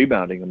 they are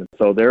rebounding them. And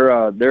so they're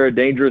a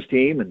dangerous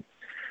team. And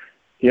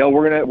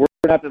we're gonna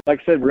have to,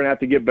 like I said, we're gonna have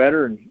to get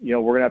better. And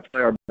we're gonna have to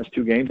play our best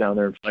two games down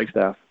there in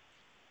Flagstaff.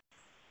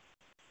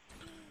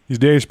 He's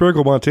Danny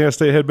Sprinkle, Montana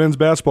State head men's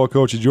basketball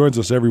coach. He joins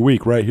us every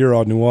week right here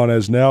on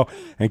Nuanez Now.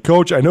 And,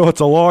 Coach, I know it's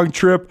a long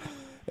trip,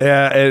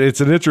 and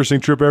it's an interesting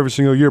trip every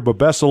single year, but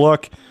best of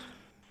luck.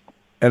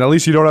 And at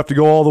least you don't have to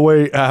go all the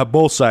way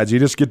both sides. You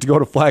just get to go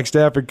to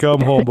Flagstaff and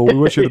come home. But we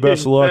wish you the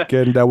best of luck,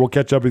 and we'll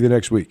catch up with you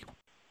next week.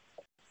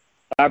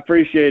 I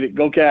appreciate it.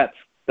 Go Cats.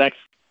 Thanks.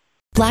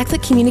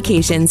 Blackfoot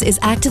Communications is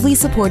actively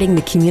supporting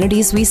the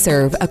communities we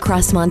serve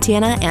across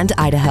Montana and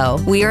Idaho.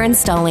 We are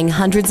installing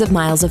hundreds of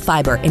miles of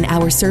fiber in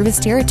our service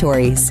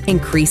territories,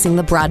 increasing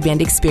the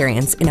broadband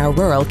experience in our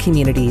rural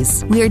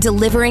communities. We are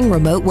delivering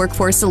remote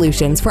workforce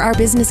solutions for our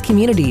business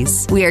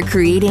communities. We are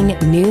creating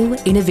new,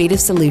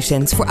 innovative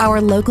solutions for our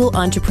local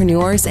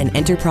entrepreneurs and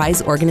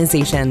enterprise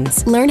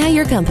organizations. Learn how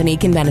your company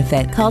can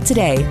benefit. Call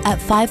today at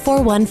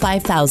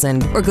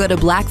 541-5000 or go to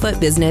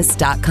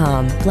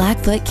blackfootbusiness.com.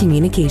 Blackfoot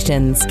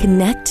Communications.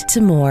 Connect to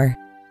more.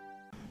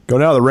 Go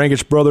now to the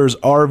Rankish Brothers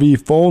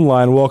RV phone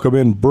line. Welcome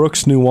in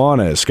Brooks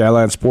Nuanez,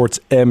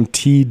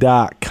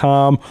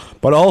 SkylineSportsMT.com,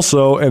 but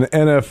also an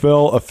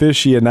NFL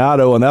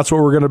aficionado, and that's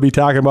what we're going to be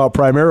talking about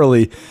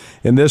primarily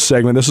in this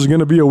segment. This is going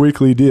to be a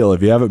weekly deal.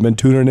 If you haven't been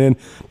tuning in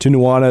to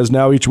Nuanez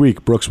Now each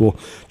week, Brooks will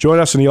join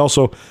us, and he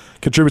also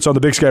contributes on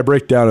the Big Sky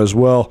Breakdown as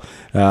well,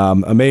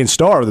 a main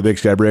star of the Big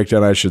Sky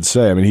Breakdown, I should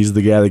say. I mean, he's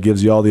the guy that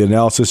gives you all the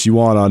analysis you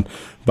want on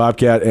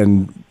Bobcat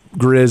and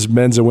Grizz,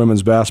 men's and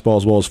women's basketball,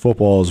 as well as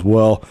football as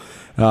well.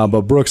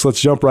 But, Brooks, let's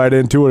jump right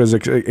into it. It's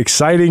an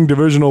exciting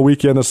divisional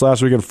weekend this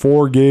last weekend,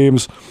 4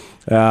 games.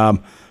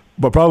 But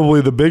probably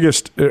the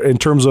biggest in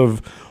terms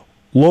of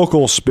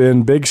local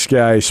spin, Big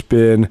Sky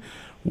spin,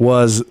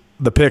 was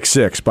the pick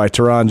six by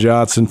Teron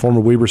Johnson, former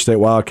Weber State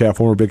Wildcat,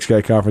 former Big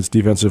Sky Conference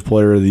Defensive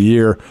Player of the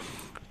Year.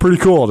 Pretty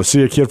cool to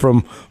see a kid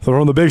from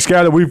the Big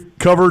Sky that we've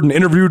covered and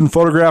interviewed and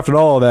photographed and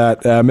all of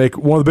that make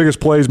one of the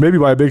biggest plays maybe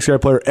by a Big Sky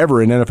player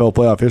ever in NFL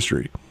playoff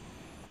history.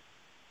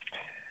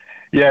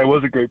 Yeah, it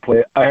was a great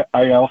play.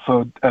 I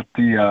also at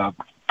the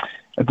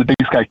Big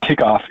Sky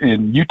kickoff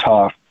in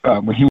Utah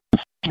when he was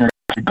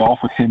to golf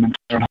with him and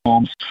Aaron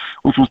Holmes,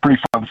 which was pretty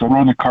fun. So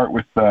running the cart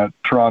with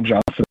Teron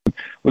Johnson,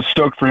 was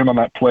stoked for him on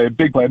that play.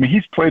 Big play. I mean,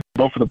 he's played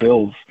both for the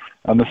Bills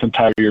this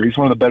entire year. He's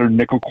one of the better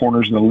nickel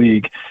corners in the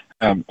league.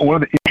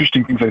 One of the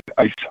interesting things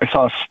I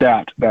saw a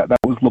stat that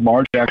was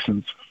Lamar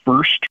Jackson's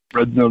first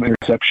red zone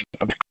interception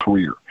of his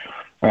career.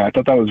 I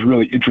thought that was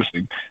really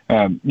interesting.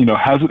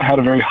 Hasn't had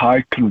a very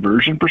high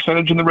conversion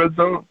percentage in the red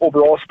zone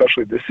overall,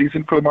 especially this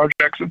season for Lamar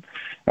Jackson.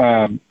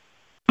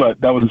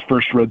 But that was his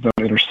first red zone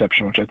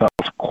interception, which I thought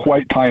was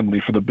quite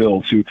timely for the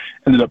Bills, who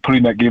ended up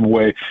putting that game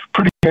away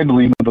pretty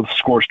handily, even though the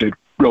score stayed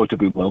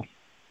relatively low.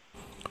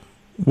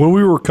 When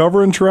we were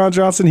covering Teron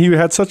Johnson, he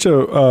had such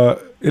a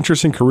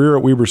interesting career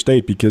at Weber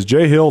State because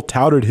Jay Hill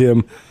touted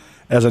him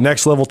as a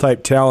next-level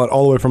type talent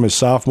all the way from his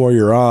sophomore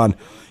year on.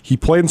 He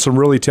played in some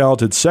really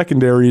talented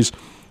secondaries,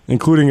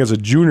 including as a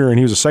junior, and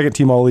he was a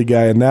second-team All-League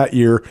guy in that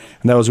year,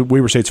 and that was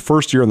Weber State's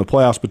first year in the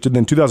playoffs. But then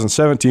in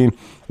 2017,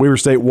 Weber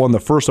State won the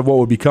first of what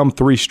would become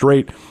 3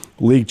 straight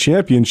league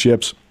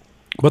championships.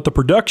 But the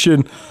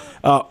production,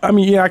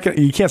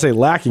 you can't say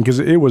lacking because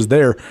it was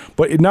there,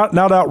 but not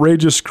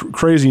outrageous,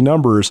 crazy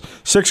numbers.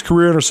 6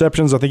 career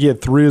interceptions. I think he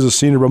had 3 as a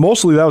senior, but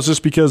mostly that was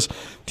just because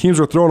teams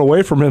were thrown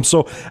away from him.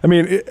 So, so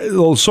many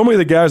of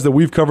the guys that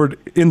we've covered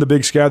in the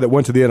Big Sky that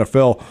went to the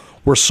NFL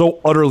were so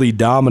utterly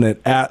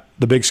dominant at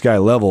the Big Sky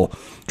level.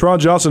 Teron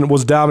Johnson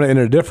was dominant in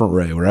a different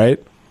way,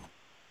 right?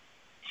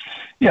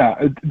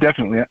 Yeah,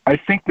 definitely. I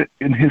think that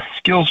in his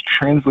skills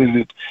translated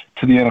it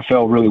to the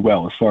NFL really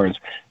well, as far as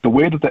the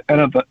way that the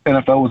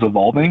NFL was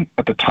evolving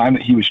at the time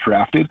that he was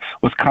drafted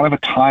was kind of a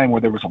time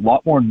where there was a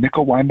lot more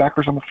nickel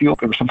linebackers on the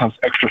field. There were sometimes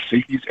extra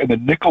safeties, and the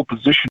nickel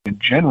position in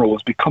general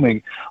was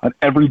becoming an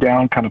every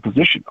down kind of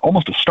position,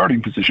 almost a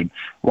starting position.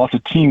 Lots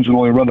of teams would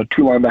only run a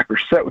 2-linebacker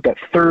set with that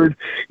third,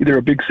 either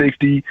a big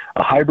safety,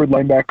 a hybrid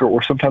linebacker,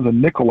 or sometimes a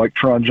nickel like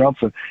Taron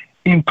Johnson.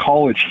 In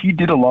college, he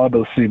did a lot of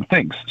those same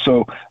things.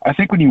 So I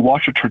think when you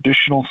watch a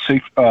traditional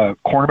safe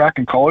cornerback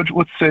in college,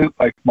 let's say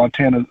like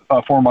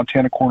former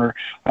Montana corner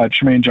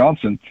Jermaine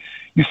Johnson,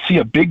 you see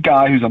a big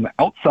guy who's on the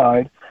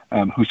outside,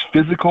 who's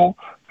physical,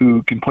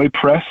 who can play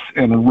press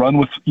and run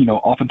with,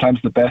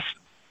 oftentimes the best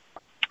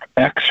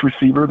X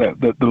receiver,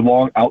 the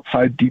long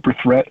outside deeper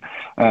threat.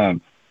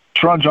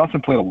 Taron Johnson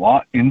played a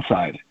lot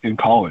inside in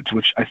college,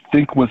 which I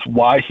think was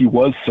why he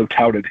was so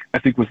touted. I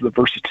think was the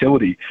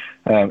versatility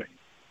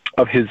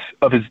of his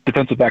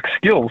defensive back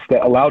skills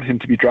that allowed him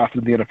to be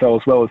drafted in the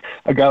NFL, as well as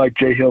a guy like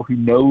Jay Hill who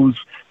knows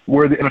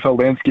where the NFL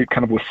landscape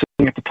kind of was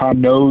sitting at the time,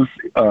 knows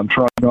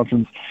Taron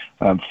Johnson's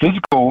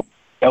physical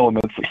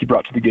elements that he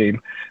brought to the game.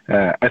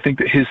 I think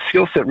that his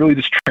skill set really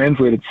just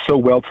translated so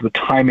well to the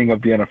timing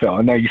of the NFL,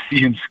 and now you see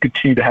him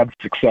continue to have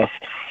success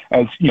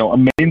as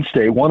a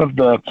mainstay, one of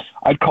the,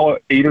 I'd call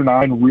it 8 or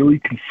 9 really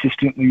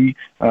consistently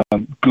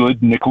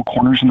good nickel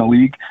corners in the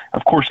league.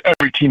 Of course,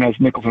 every team has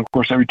nickels, and of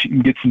course, every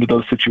team gets into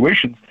those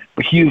situations.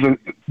 But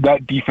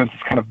that defense is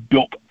kind of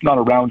built not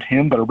around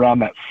him, but around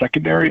that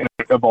secondary, and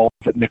it evolves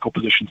at nickel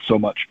position so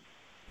much.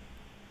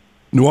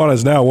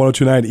 Nuanez Now,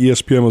 102.9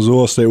 ESPN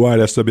Missoula, statewide,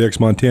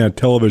 SWX Montana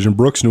Television.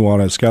 Brooks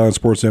Nuanez,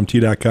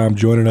 SkylineSportsMT.com,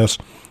 joining us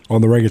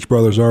on the Rangich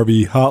Brothers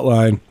RV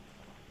Hotline.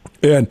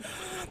 And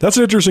that's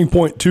an interesting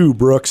point, too,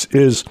 Brooks,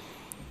 is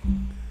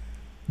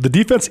the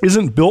defense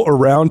isn't built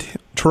around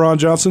Taron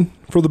Johnson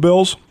for the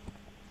Bills,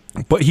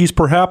 but he's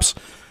perhaps,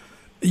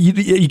 you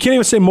can't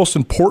even say most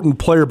important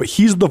player, but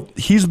he's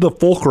the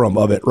fulcrum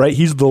of it, right?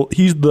 He's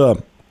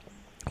the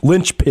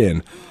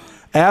linchpin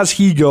as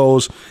he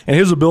goes, and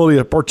his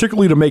ability,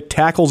 particularly to make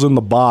tackles in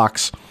the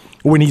box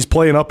when he's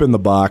playing up in the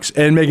box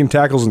and making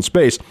tackles in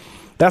space.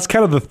 That's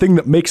kind of the thing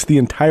that makes the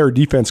entire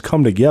defense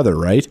come together,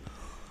 right?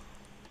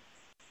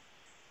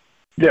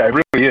 Yeah,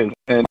 it really is.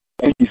 And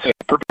I think you said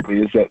it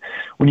perfectly, is that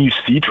when you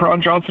see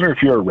Taron Johnson, or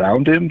if you're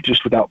around him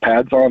just without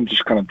pads on,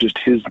 just kind of just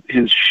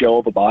his shell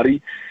of a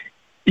body,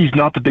 he's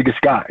not the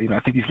biggest guy. I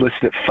think he's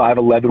listed at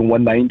 5'11",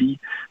 190.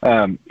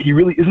 He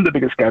really isn't the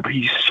biggest guy, but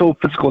he's so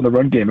physical in the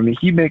run game. I mean,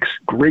 he makes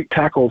great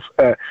tackles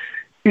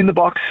in the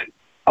box.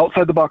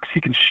 Outside the box,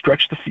 he can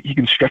stretch it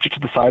to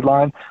the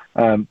sideline,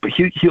 but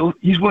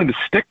he's willing to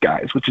stick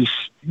guys, which is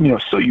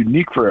so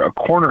unique for a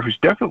corner who's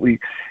definitely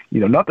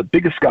not the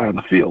biggest guy on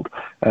the field.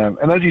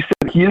 And as you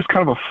said, he is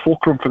kind of a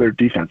fulcrum for their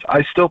defense.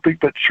 I still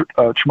think that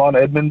Tremaine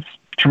Edmonds,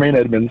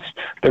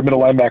 their middle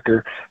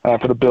linebacker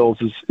for the Bills,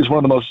 is one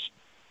of the most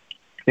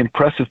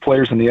impressive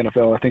players in the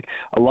NFL. I think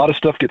a lot of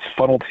stuff gets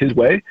funneled his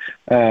way,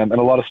 and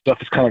a lot of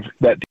stuff is kind of,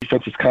 that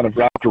defense is kind of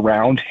wrapped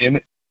around him.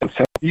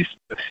 Southeast.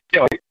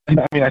 I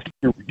think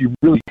you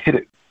really hit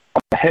it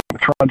on the head.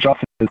 Taron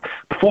Johnson is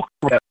the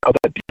fulcrum of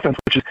that defense,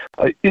 which is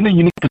in a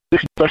unique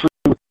position, especially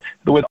with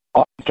the way the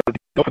offense started to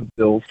go for the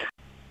Bills.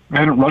 They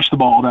hadn't rushed the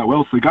ball all that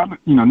well, so they got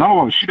not a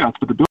lot of shootouts,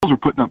 but the Bills were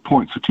putting up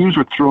points. So teams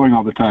were throwing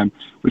all the time,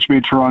 which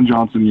made Taron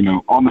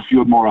Johnson on the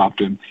field more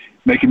often,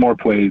 making more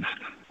plays.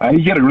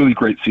 He had a really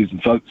great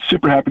season, so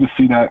super happy to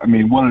see that. I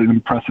mean, what an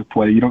impressive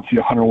play. You don't see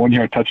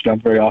 101-yard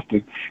touchdowns very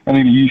often. I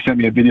think you sent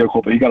me a video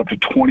clip that he got up to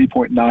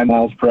 20.9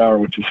 miles per hour,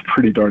 which is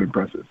pretty darn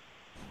impressive.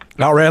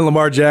 Outran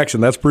Lamar Jackson.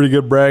 That's pretty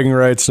good bragging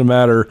rights no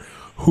matter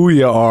who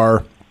you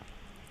are.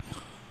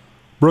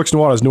 Brooks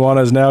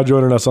Nuanez Now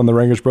joining us on the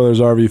Rangich Brothers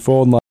RV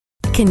phone line.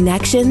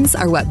 Connections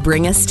are what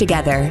bring us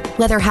together,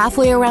 whether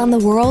halfway around the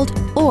world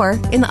or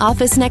in the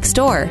office next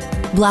door.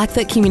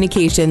 Blackfoot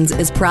Communications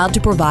is proud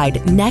to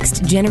provide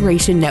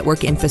next-generation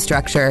network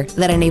infrastructure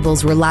that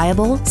enables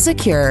reliable,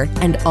 secure,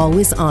 and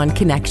always-on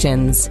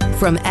connections.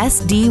 From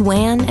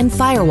SD-WAN and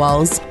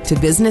firewalls to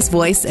business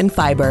voice and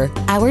fiber,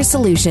 our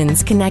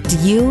solutions connect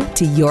you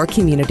to your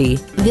community.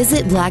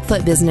 Visit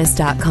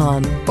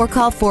blackfootbusiness.com or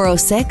call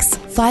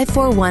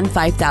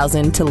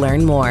 406-541-5000 to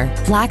learn more.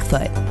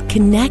 Blackfoot.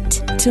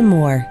 Connect to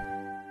more.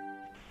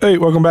 Hey,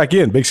 welcome back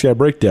in. Big Sky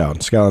Breakdown,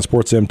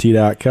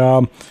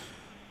 SkylineSportsMT.com.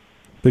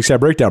 Big Sky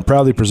Breakdown,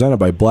 proudly presented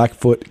by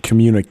Blackfoot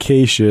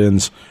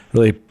Communications.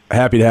 Really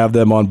happy to have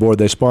them on board.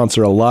 They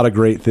sponsor a lot of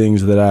great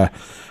things that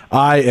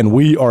I and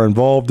we are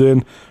involved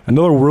in.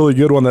 Another really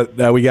good one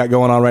that we got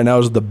going on right now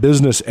is the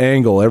Business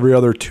Angle. Every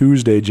other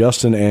Tuesday,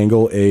 Justin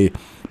Angle, a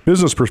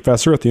business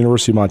professor at the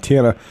University of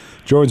Montana,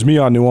 joins me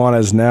on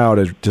Nuanez Now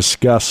to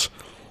discuss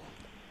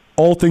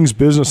all things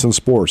business and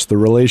sports, the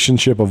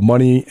relationship of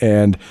money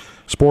and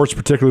sports,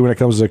 particularly when it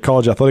comes to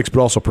college athletics,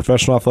 but also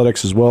professional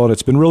athletics as well. And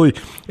it's been really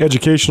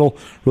educational,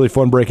 really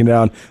fun breaking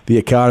down the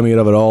economy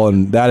of it all.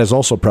 And that is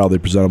also proudly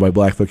presented by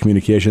Blackfoot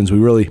Communications. We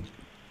really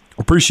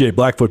appreciate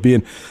Blackfoot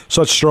being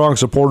such strong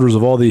supporters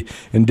of all the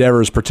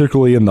endeavors,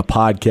 particularly in the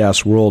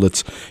podcast world.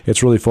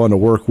 It's really fun to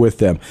work with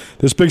them.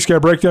 This Big Sky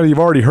Breakdown you've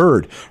already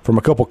heard from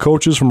a couple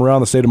coaches from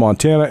around the state of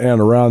Montana and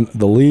around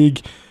the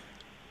league.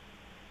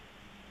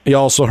 You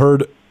also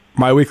heard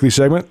my weekly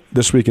segment,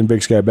 This Week in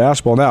Big Sky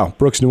Basketball. Now,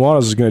 Brooks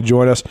Nuanez is going to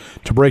join us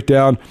to break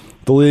down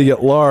the league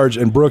at large.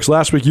 And Brooks,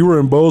 last week you were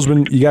in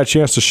Bozeman. You got a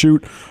chance to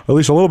shoot at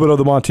least a little bit of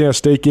the Montana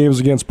State games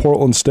against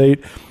Portland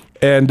State.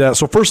 And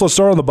so first, let's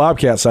start on the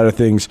Bobcat side of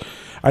things.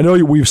 I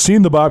know we've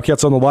seen the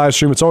Bobcats on the live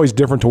stream. It's always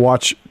different to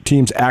watch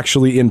teams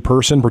actually in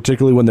person,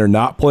 particularly when they're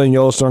not playing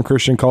Yellowstone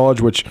Christian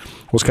College, which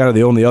was kind of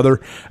the only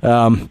other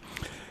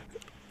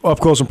up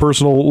close and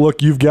personal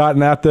look you've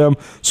gotten at them.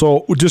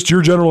 So just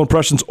your general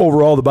impressions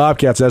overall of the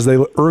Bobcats as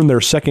they earn their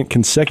second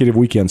consecutive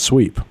weekend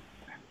sweep.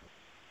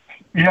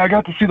 Yeah, I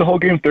got to see the whole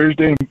game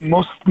Thursday, and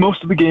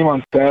most of the game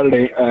on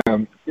Saturday.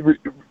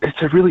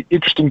 It's a really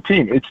interesting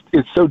team.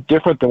 It's so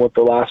different than what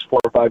the last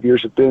 4 or 5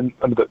 years have been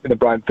in the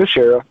Brian Fish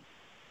era.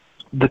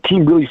 The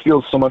team really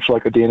feels so much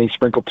like a Danny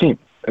Sprinkle team.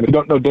 And if you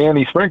don't know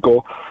Danny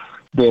Sprinkle,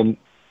 then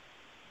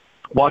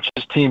watch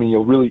his team, and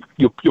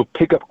you'll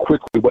pick up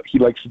quickly what he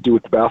likes to do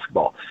with the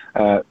basketball.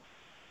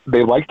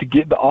 They like to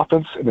get the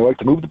offense, and they like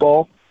to move the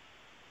ball,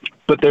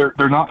 but they're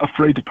not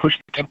afraid to push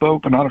the tempo.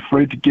 They're not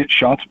afraid to get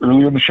shots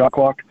earlier in the shot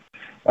clock.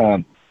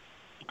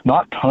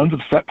 Not tons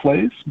of set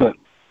plays, but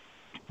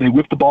they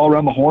whip the ball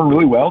around the horn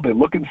really well. They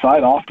look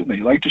inside often.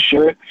 They like to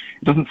share it.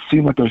 It doesn't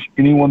seem like there's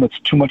anyone that's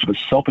too much of a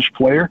selfish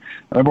player.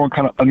 Everyone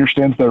kind of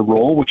understands their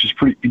role, which is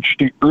pretty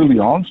interesting early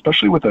on,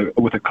 especially with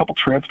a couple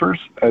transfers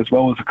as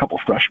well as a couple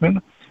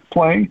freshmen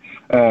playing.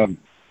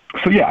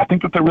 So yeah, I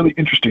think that they're really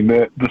interesting.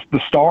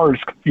 The stars,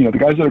 the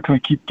guys that are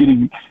going to keep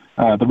getting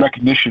the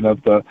recognition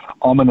of the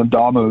Amin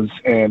Adamus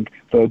and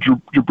the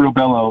Jabril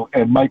Bello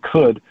and Mike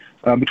Hood.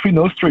 Between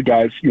those three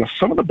guys,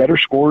 some of the better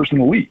scorers in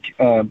the league.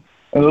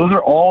 And those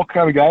are all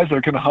kind of guys that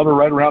are going to hover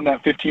right around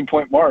that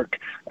 15-point mark,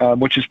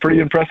 which is pretty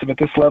impressive at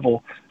this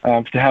level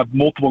to have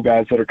multiple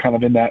guys that are kind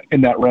of in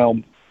that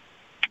realm.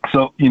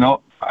 So,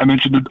 I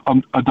mentioned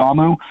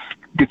Adamu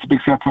gets a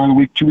Big Sky Player of the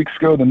Week 2 weeks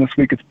ago. Then this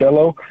week it's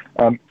Bello.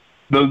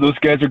 Those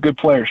guys are good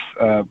players.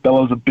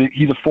 Bello's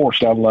he's a force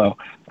down low,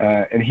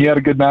 and he had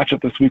a good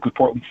matchup this week with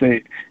Portland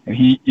State, and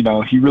he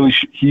really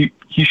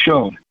he's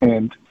shown,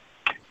 and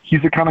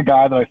he's the kind of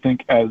guy that I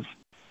think as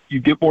you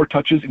get more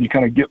touches and you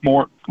kind of get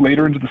more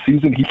later into the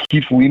season, he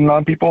keeps leaning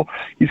on people.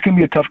 He's going to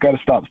be a tough guy to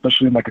stop,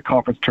 especially in like a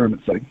conference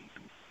tournament setting.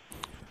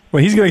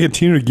 Well, he's going to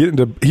continue to get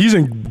into – he's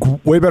in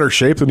way better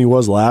shape than he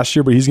was last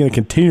year, but he's going to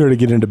continue to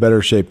get into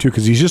better shape too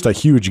because he's just a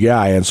huge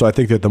guy. And so I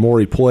think that the more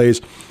he plays,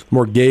 the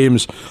more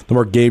games, the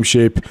more game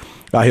shape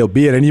he'll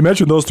be in. And you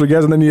mentioned those three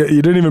guys, and then you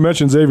didn't even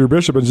mention Xavier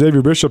Bishop. And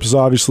Xavier Bishop is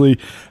obviously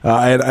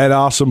an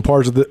awesome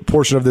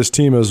portion of this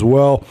team as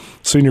well.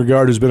 Senior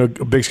guard who's been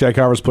a Big Sky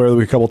Conference Player of the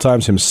Week a couple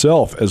times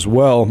himself as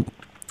well.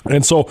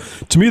 And so,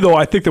 to me, though,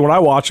 I think that when I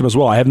watch him as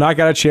well, I have not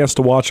got a chance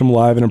to watch him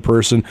live and in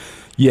person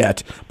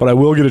yet, but I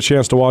will get a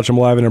chance to watch him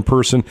live and in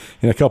person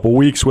in a couple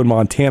weeks when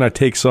Montana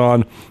takes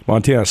on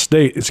Montana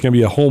State. It's going to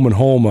be a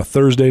home-and-home, a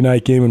Thursday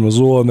night game in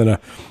Missoula, and then a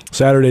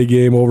Saturday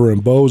game over in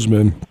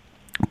Bozeman.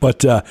 But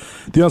the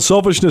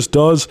unselfishness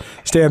does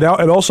stand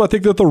out. And also I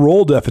think that the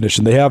role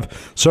definition, they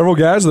have several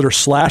guys that are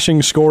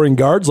slashing scoring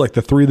guards like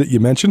the three that you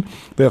mentioned.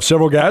 They have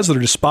several guys that are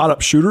just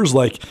spot-up shooters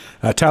like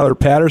Tyler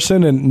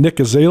Patterson and Nick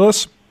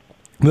Azelis.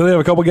 Then they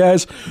have a couple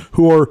guys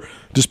who are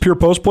just pure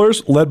post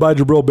players, led by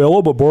Jabril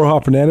Bello, but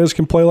Borja Fernandez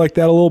can play like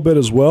that a little bit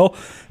as well.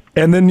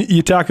 And then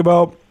you talk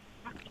about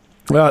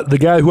the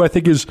guy who I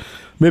think is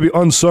maybe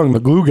unsung, the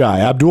glue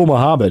guy, Abdul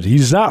Muhammad.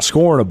 He's not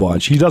scoring a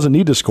bunch. He doesn't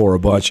need to score a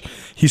bunch.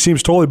 He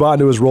seems totally bought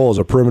into his role as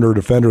a perimeter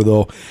defender,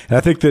 though. And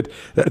I think that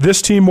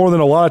this team, more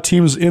than a lot of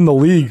teams in the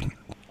league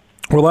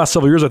over the last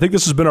several years, I think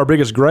this has been our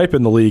biggest gripe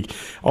in the league.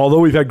 Although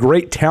we've had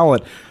great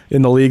talent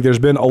in the league, there's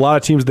been a lot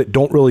of teams that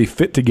don't really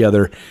fit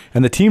together.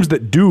 And the teams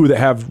that do, that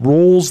have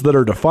roles that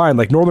are defined,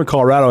 like Northern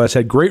Colorado has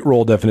had great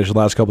role definition the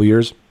last couple of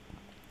years.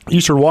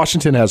 Eastern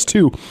Washington has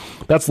too.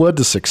 That's led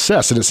to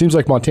success. And it seems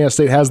like Montana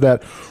State has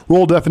that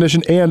role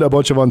definition and a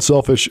bunch of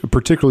unselfish,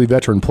 particularly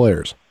veteran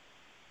players.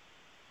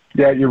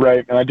 Yeah, you're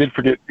right. And I did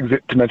forget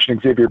to mention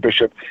Xavier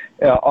Bishop.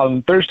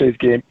 On Thursday's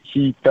game,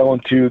 he fell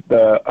into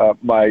the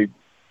my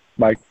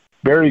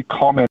very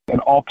common and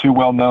all too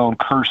well-known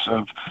curse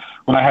of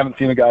when I haven't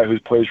seen a guy who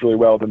plays really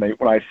well, then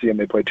when I see him,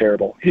 they play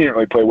terrible. He didn't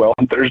really play well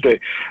on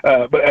Thursday.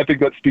 But I think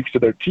that speaks to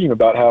their team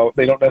about how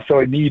they don't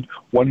necessarily need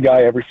one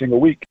guy every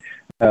single week.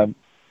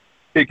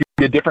 It could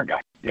be a different guy.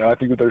 I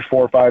think that there's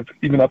 4 or 5,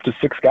 even up to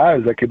 6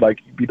 guys that could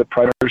be the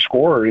primary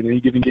scorer in any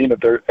given game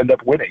that they end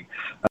up winning,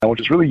 which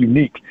is really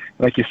unique. And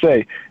like you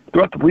say,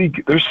 throughout the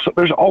league,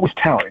 there's always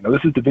talent.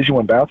 This is Division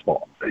I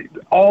basketball.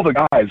 All the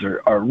guys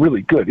are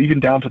really good, even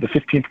down to the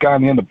 15th guy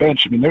on the end of the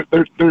bench. I mean,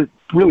 they're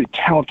really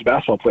talented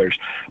basketball players.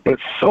 But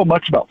it's so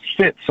much about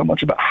fit, so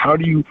much about how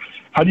do you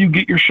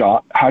get your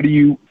shot, how do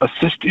you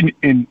assist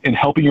in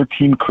helping your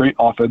team create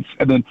offense,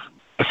 and then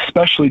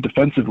especially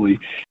defensively,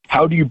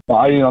 how do you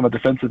buy in on the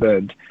defensive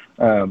end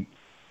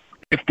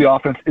if the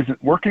offense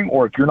isn't working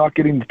or if you're not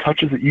getting the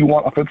touches that you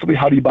want offensively,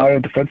 how do you buy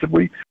in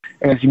defensively?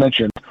 And as you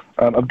mentioned,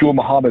 Abdul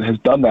Muhammad has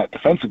done that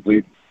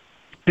defensively.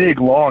 Big,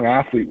 long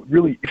athlete,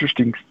 really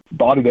interesting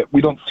body that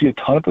we don't see a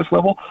ton at this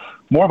level.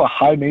 More of a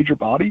high major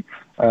body.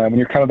 When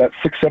you're kind of that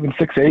 6'7",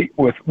 6'8",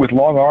 with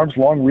long arms,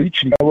 long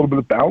reach, and you got a little bit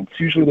of bounce.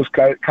 Usually those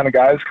guys kind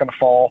of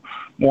fall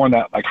more in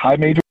that like high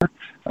major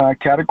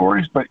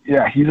categories. But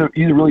yeah, he's a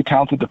really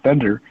talented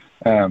defender.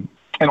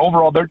 And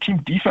overall, their team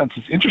defense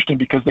is interesting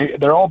because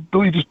they're all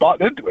really just bought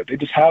into it. They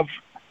just have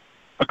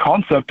a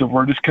concept of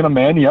we're just going to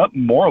man you up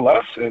more or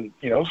less and,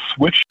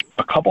 switch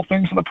a couple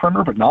things on the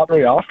perimeter, but not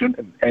very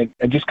often, and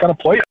just kind of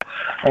play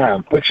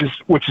it, which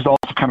is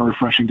also kind of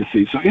refreshing to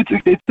see. So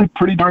it's a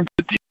pretty darn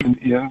good team,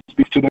 and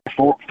speaks to their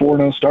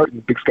 4-0 start in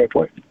Big Sky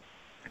play.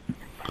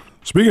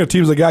 Speaking of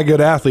teams that got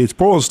good athletes,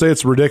 Portland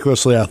State's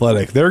ridiculously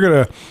athletic. They're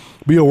going to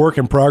be a work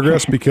in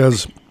progress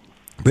because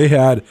they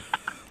had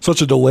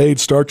such a delayed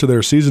start to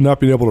their season, not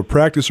being able to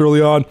practice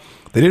early on.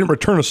 They didn't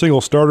return a single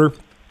starter.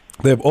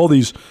 They have all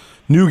these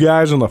new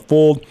guys in the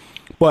fold,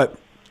 but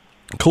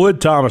Khalid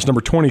Thomas, number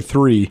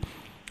 23,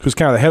 who's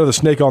kind of the head of the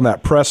snake on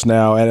that press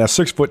now, and a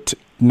 6'9",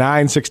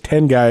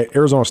 6'10" guy,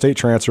 Arizona State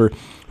transfer,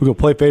 who can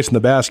play face in the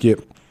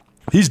basket.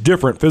 He's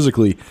different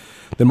physically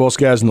than most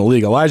guys in the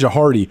league. Elijah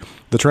Hardy,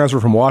 the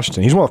transfer from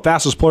Washington, he's one of the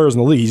fastest players in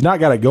the league. He's not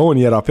got it going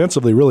yet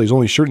offensively, really. He's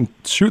only shooting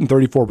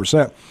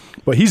 34%,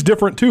 but he's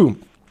different too.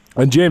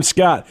 And James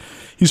Scott,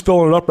 he's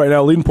filling it up right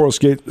now, leading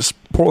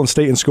Portland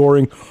State in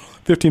scoring,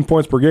 15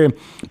 points per game.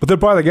 But then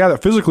probably the guy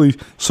that physically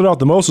stood out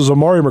the most is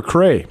Amari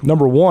McCray,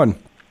 number 1.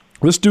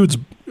 This dude's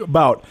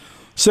about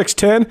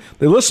 6'10".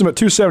 They list him at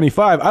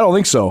 275. I don't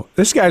think so.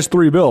 This guy's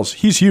 3 bills.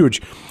 He's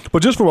huge.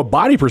 But just from a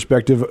body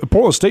perspective,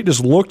 Portland State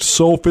just looked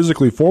so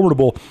physically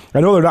formidable.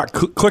 I know they're not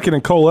clicking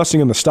and coalescing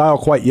in the style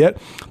quite yet.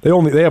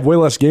 They have way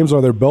less games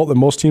on their belt than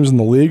most teams in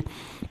the league.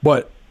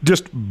 But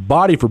just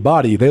body for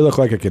body, they look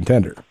like a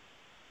contender.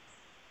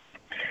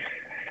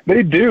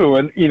 They do,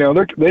 and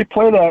they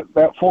play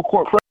that full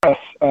court press,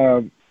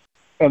 and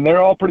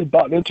they're all pretty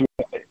bought into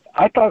it.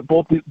 I thought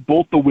both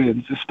the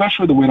wins,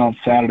 especially the win on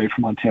Saturday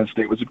from Montana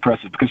State, was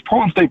impressive because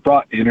Portland State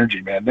brought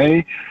energy. Man,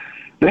 they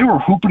were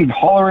hooping and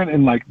hollering,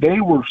 and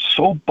they were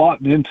so bought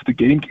into the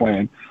game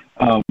plan.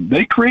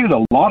 They created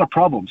a lot of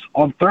problems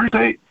on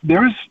Thursday.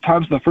 There was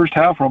times in the first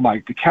half where I'm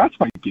like, the Cats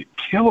might get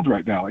killed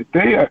right now.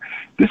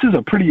 This is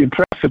a pretty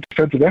impressive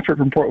defensive effort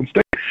from Portland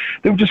State.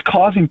 They were just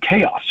causing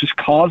chaos,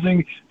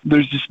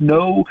 there's just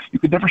you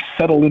could never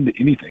settle into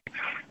anything.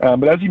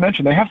 But as you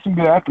mentioned, they have some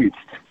good athletes.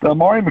 The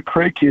Amari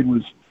McCray kid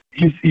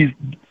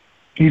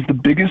he's the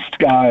biggest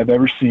guy I've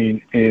ever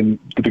seen in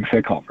the Big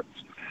Sky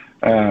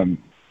Conference.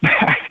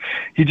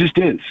 He just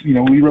is.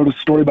 We wrote a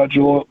story about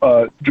Joel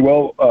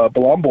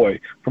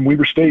Balamboy from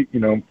Weber State,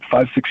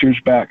 5-6 years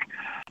back,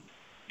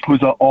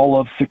 who's all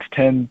of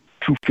 6'10",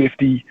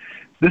 250.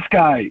 This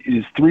guy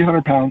is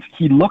 300 pounds.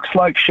 He looks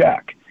like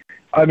Shaq.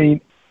 I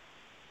mean,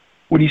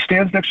 when he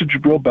stands next to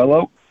Jabril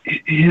Bello,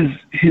 his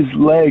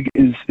leg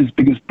is as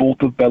big as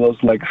both of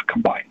Bello's legs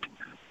combined.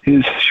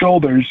 His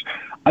shoulders,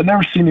 I've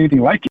never seen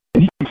anything like it.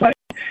 He can play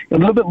a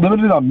little bit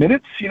limited on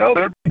minutes.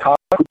 There'd be times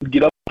he would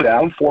get up and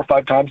down 4 or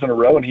 5 times in a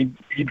row, and he'd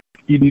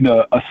need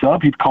a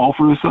sub. He'd call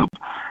for a sub,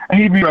 and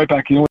he'd be right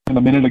back in within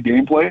a minute of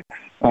gameplay.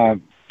 But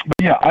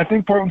yeah, I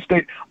think Portland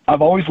State,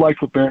 I've always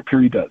liked what Barrett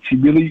Peary does. He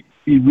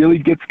really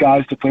gets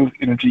guys to play with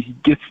energy. He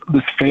gets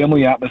this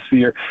family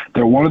atmosphere.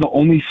 They're one of the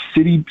only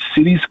city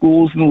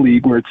schools in the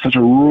league where it's such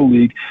a rural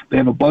league. They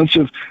have a bunch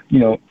of,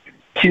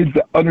 kids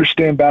that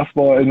understand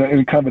basketball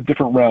in kind of a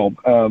different realm.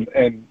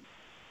 And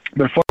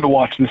they're fun to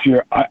watch this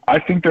year. I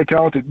think they're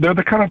talented. They're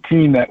the kind of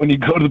team that when you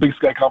go to the Big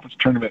Sky Conference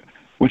tournament,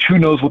 which who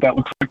knows what that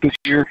looks like this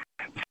year.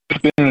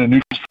 It's been in a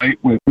neutral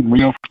site with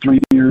Reno for 3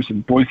 years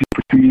and Boise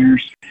for 2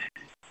 years.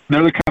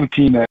 They're the kind of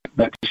team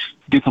that just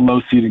gets a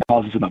low seed and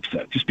causes an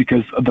upset just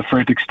because of the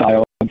frantic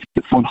style.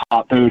 It's so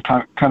hot. They're the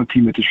kind of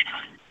team that just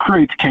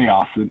creates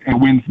chaos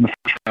and wins in the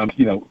first round,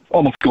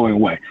 almost going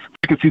away.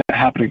 I can see that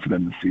happening for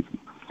them this season.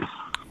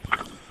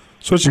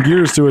 Switching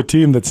gears to a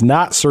team that's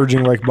not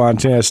surging like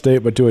Montana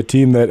State, but to a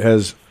team that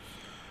has,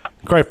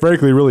 quite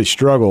frankly, really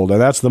struggled, and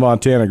that's the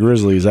Montana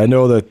Grizzlies. I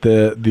know that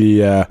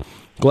the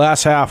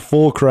glass half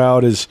full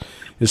crowd is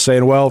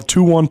saying, well,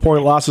 2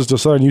 1-point losses to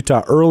Southern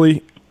Utah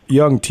early.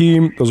 Young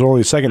team. Those are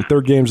only the second,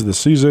 third games of the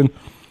season.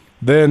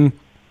 Then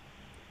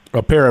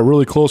a pair of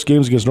really close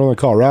games against Northern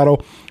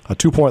Colorado, a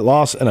 2-point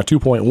loss and a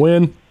 2-point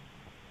win.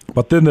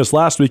 But then this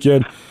last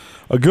weekend,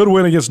 a good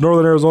win against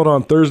Northern Arizona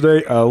on Thursday,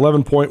 an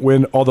 11-point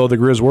win, although the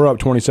Grizz were up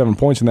 27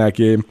 points in that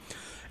game.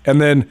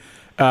 And then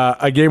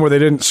a game where they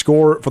didn't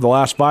score for the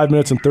last 5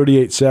 minutes and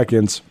 38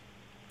 seconds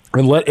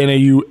and let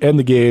NAU end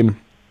the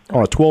game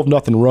on a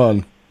 12-0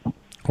 run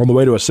on the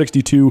way to a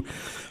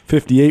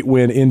 62-58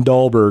 win in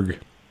Dahlberg.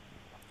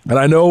 And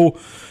I know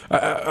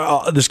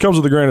this comes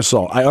with a grain of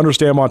salt. I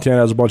understand Montana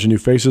has a bunch of new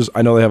faces.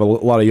 I know they have a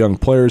lot of young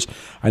players.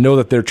 I know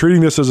that they're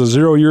treating this as a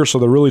 0 year, so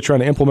they're really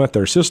trying to implement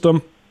their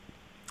system.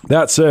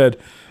 That said,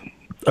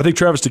 I think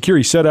Travis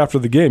DeCuire said after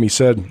the game, he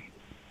said,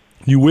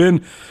 you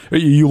learn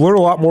a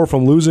lot more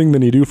from losing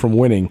than you do from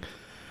winning.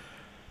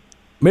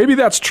 maybe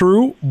that's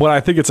true, but I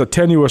think it's a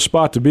tenuous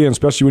spot to be in,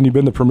 especially when you've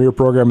been the premier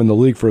program in the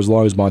league for as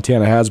long as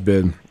Montana has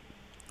been.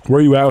 Where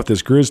are you at with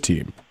this Grizz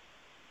team?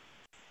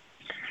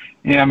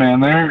 Yeah, man,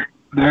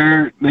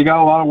 they got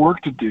a lot of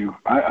work to do.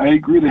 I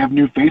agree they have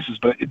new faces,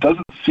 but it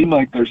doesn't seem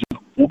like there's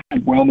an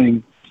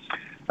overwhelming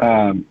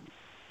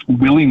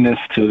willingness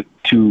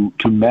to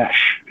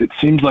mesh. It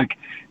seems like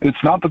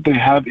it's not that they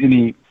have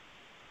any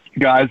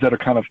guys that are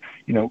kind of,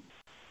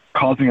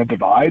 causing a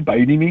divide by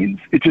any means.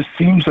 It just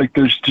seems like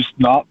there's just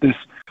not this,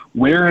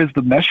 where is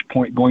the mesh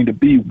point going to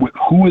be?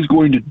 Who is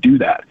going to do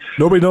that?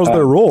 Nobody knows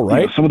their role,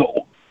 right?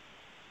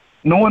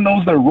 No one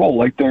knows their role.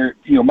 Like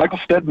Michael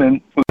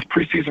Stedman was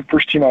preseason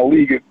first team all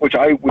league, which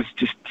I was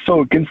just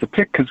so against the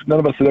pick because none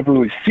of us had ever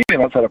really seen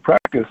him outside of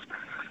practice.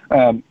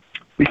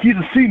 But he's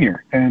a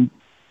senior,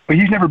 but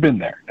he's never been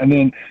there. And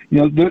then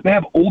they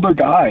have older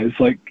guys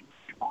like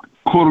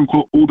quote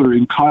unquote older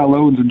in Kyle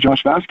Owens and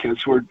Josh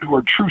Vasquez who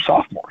are true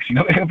sophomores.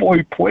 They have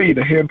only played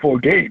a handful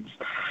of games,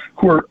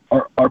 who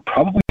are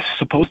probably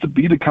supposed to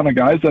be the kind of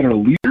guys that are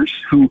leaders,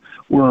 who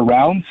were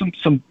around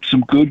some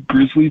good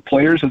Grizzly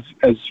players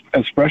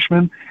as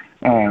freshmen,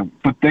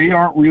 but they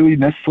aren't really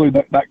necessarily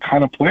that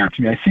kind of player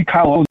to me. I see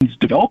Kyle Owens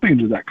developing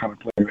into that kind of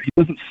player. He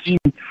doesn't seem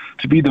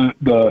to be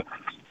the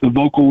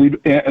vocal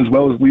lead as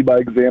well as lead by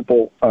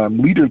example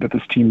leader that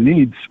this team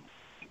needs.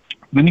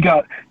 Then you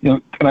got,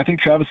 and I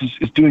think Travis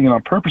is doing it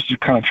on purpose to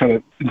kind of try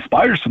to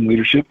inspire some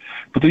leadership.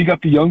 But then you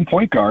got the young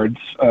point guards.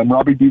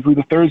 Robbie Beasley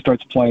III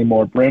starts playing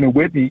more. Brandon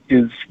Whitney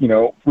is,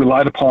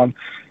 relied upon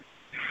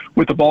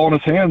with the ball in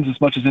his hands as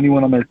much as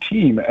anyone on their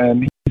team.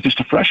 And he's just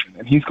a freshman.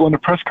 And he's going to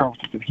press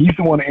conferences. And he's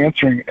the one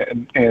answering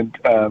and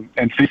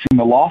facing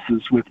the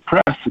losses with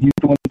press. And he's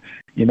the one,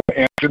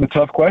 answering the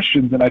tough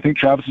questions. And I think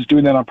Travis is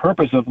doing that on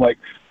purpose of like,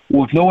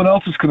 well, if no one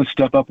else is going to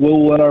step up,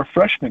 we'll let our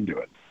freshmen do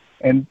it.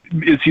 And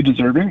is he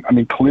deserving? I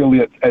mean,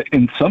 clearly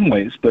in some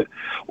ways, but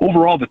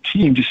overall the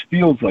team just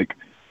feels like,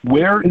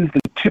 where is the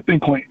tipping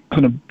point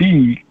going to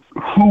be?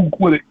 Who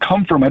would it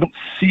come from? I don't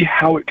see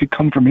how it could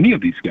come from any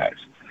of these guys.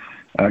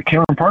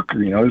 Cameron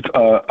Parker, is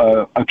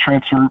a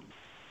transfer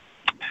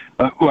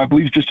who I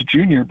believe is just a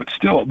junior, but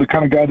still the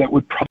kind of guy that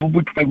would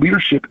probably provide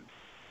leadership,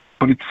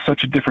 but it's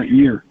such a different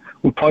year.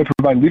 Would probably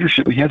provide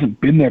leadership, but he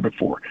hasn't been there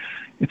before.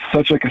 It's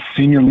such like a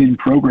senior leading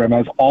program,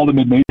 as all the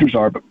mid-majors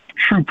are, but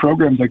true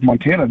programs like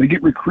Montana, they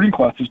get recruiting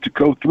classes to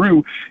go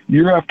through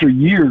year after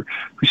year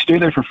who stay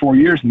there for 4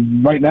 years.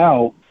 And right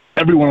now,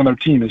 everyone on their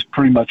team is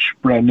pretty much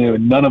brand new,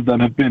 and none of them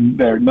have been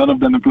there. None of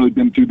them have really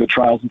been through the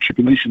trials and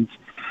tribulations.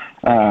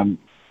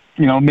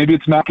 Maybe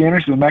it's Mac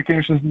Anderson. Mac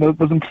Anderson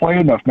doesn't play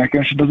enough. Mac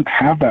Anderson doesn't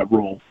have that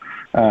role.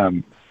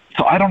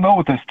 So I don't know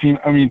with this team.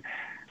 I mean,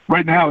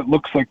 right now it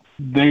looks like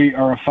they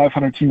are a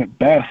 500 team at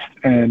best,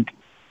 and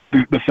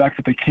the fact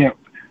that they can't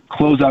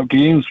close out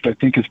games, which I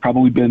think has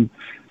probably been,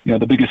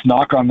 the biggest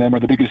knock on them, or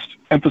the biggest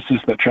emphasis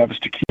that Travis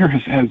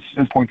DeCuire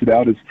has pointed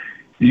out, is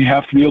you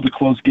have to be able to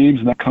close games,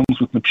 and that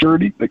comes with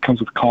maturity, that comes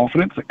with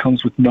confidence, that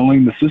comes with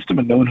knowing the system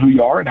and knowing who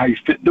you are and how you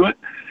fit into it.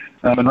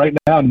 And right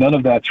now, none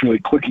of that's really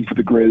clicking for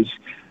the Grizz.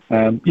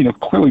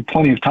 Clearly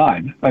plenty of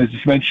time. As you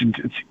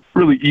mentioned, it's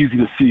really easy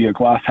to see a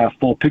glass half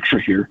full picture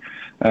here.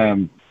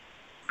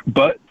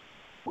 But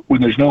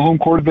when there's no home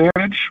court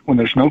advantage, when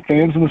there's no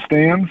fans in the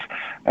stands,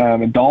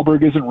 and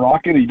Dahlberg isn't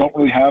rocking, and you don't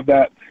really have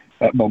that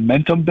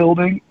momentum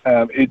building,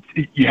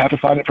 you have to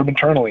find it from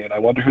internally, and I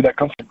wonder who that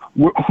comes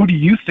from. Who do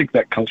you think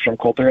that comes from,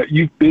 Colter?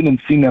 You've been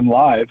and seen them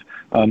live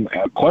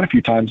quite a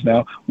few times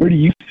now. Where do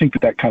you think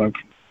that kind of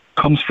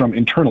comes from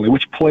internally?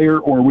 Which player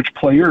or which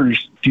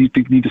players do you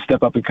think need to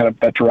step up and kind of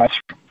that drives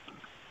from?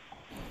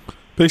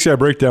 Big Sky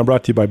Breakdown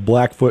brought to you by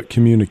Blackfoot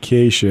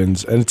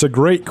Communications, and it's a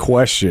great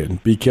question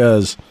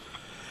because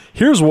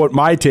here's what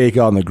my take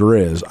on the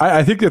Grizz.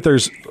 I think that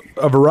there's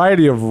a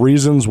variety of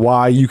reasons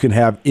why you can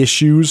have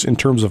issues in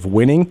terms of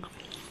winning.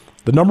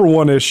 The number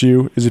one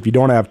issue is if you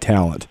don't have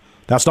talent.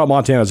 That's not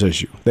Montana's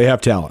issue. They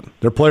have talent.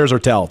 Their players are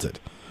talented.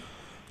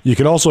 You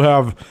can also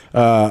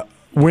have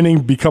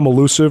winning become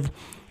elusive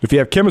if you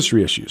have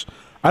chemistry issues.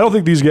 I don't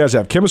think these guys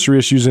have chemistry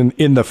issues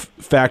in the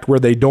fact where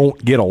they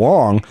don't get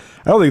along.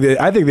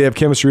 I think they have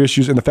chemistry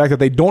issues in the fact that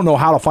they don't know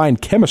how to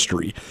find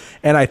chemistry.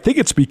 And I think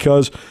it's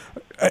because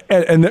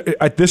and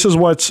this is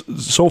what's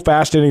so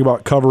fascinating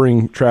about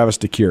covering Travis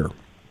DeCuire.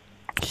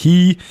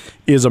 He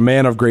is a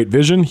man of great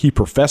vision. He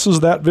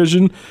professes that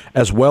vision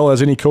as well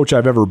as any coach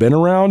I've ever been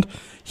around.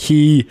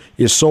 He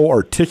is so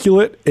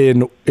articulate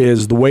in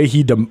is the way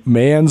he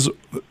demands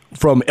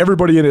from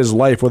everybody in his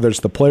life, whether it's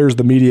the players,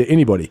 the media,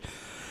 anybody.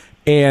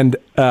 And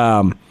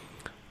one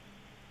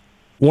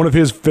of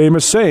his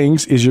famous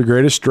sayings is your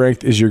greatest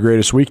strength is your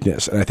greatest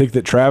weakness. And I think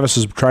that Travis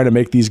is trying to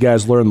make these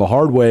guys learn the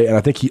hard way. And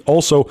I think he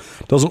also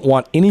doesn't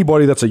want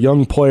anybody that's a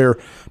young player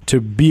to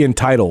be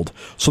entitled.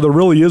 So there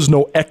really is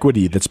no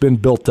equity that's been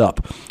built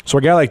up. So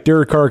a guy like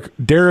Derek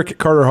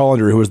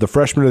Carter-Hollander, who was the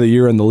freshman of the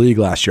year in the league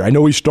last year, I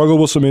know he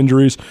struggled with some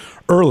injuries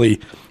early,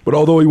 but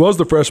although he was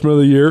the freshman of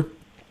the year,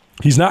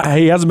 He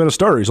hasn't been a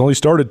starter. He's only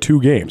started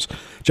 2 games.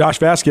 Josh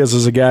Vasquez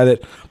is a guy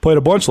that played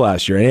a bunch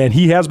last year, and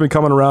he has been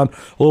coming around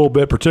a little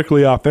bit,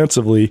 particularly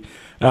offensively,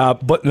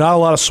 but not a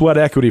lot of sweat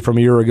equity from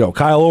a year ago.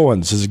 Kyle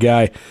Owens is a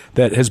guy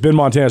that has been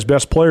Montana's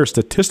best player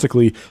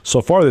statistically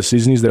so far this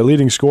season. He's their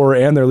leading scorer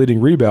and their leading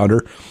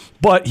rebounder,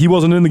 but he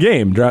wasn't in the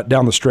game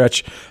down the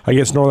stretch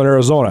against Northern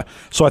Arizona.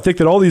 So I think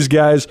that all these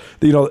guys,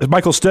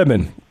 Michael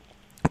Stedman,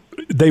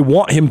 they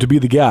want him to be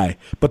the guy,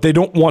 but they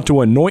don't want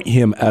to anoint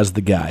him as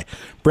the guy.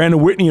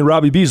 Brandon Whitney and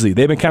Robbie Beasley,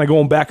 they've been kind of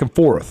going back and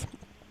forth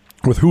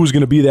with who's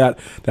going to be that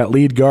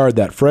lead guard,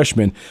 that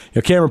freshman.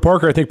 Cameron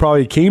Parker, I think,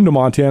 probably came to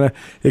Montana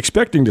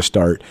expecting to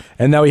start,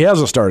 and now he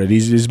hasn't started.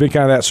 He's been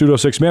kind of that pseudo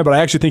 6 man, but I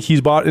actually think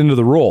he's bought into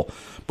the role.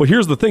 But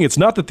here's the thing. It's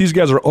not that these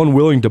guys are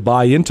unwilling to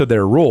buy into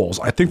their roles.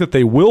 I think that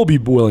they will be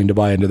willing to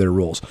buy into their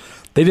roles.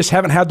 They just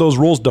haven't had those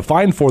roles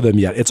defined for them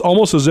yet. It's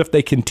almost as if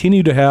they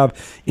continue to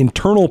have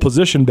internal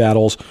position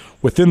battles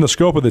within the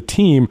scope of the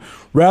team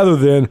rather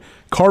than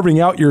carving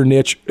out your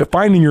niche,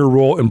 finding your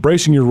role,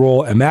 embracing your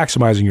role, and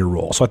maximizing your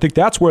role. So I think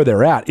that's where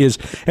they're at.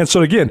 And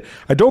so again,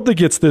 I don't think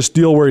it's this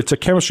deal where it's a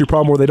chemistry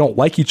problem where they don't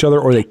like each other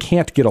or they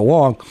can't get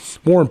along.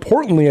 More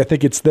importantly, I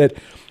think it's that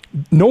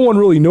no one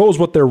really knows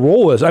what their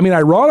role is. I mean,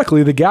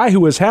 ironically, the guy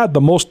who has had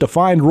the most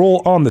defined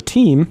role on the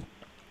team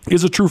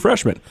is a true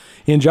freshman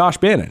in Josh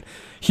Bannon.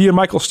 He and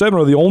Michael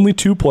Stedman are the only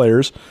 2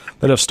 players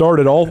that have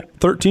started all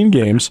 13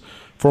 games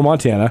for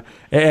Montana,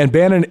 and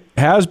Bannon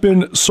has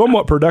been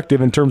somewhat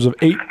productive in terms of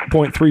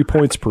 8.3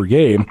 points per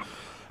game,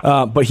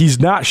 but he's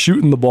not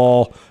shooting the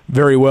ball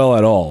very well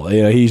at all.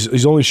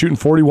 He's only shooting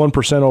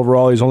 41%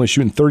 overall. He's only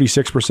shooting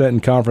 36% in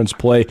conference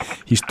play.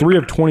 He's 3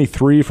 of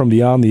 23 from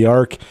beyond the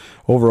arc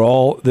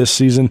overall this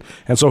season,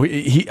 and so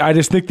I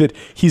just think that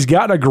he's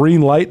gotten a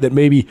green light that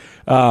maybe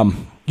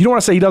you don't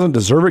want to say he doesn't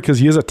deserve it because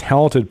he is a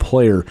talented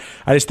player.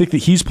 I just think that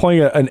he's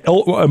playing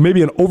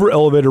maybe an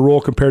over-elevated role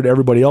compared to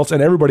everybody else,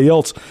 and everybody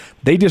else,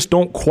 they just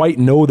don't quite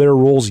know their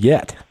roles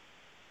yet.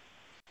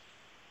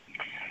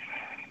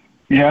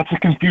 Yeah, it's a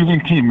confusing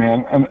team,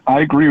 man, and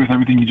I agree with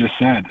everything you just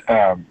said.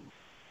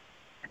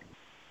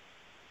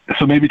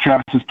 So maybe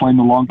Travis is playing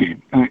the long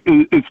game.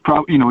 It's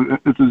probably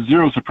it's a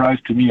zero surprise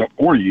to me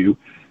or you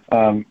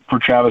for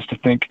Travis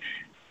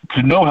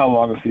to know how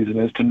long the season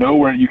is, to know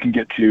where you can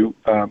get to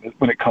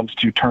when it comes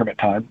to tournament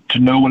time, to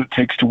know what it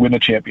takes to win a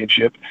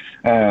championship.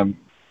 So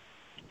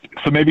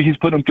maybe he's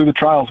putting them through the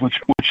trials,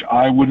 which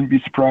I wouldn't be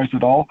surprised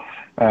at all.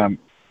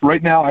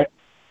 Right now,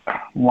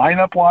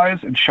 lineup-wise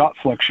and shot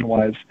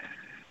selection-wise,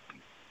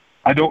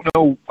 I don't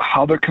know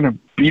how they're going to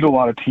beat a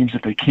lot of teams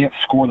if they can't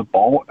score the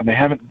ball, and they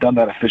haven't done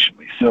that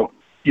efficiently. So,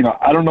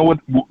 I don't know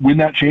when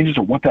that changes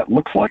or what that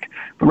looks like,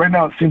 but right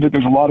now it seems like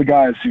there's a lot of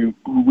guys who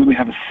really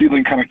have a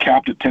ceiling kind of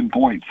capped at 10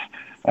 points,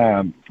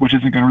 which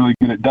isn't going to really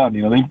get it done.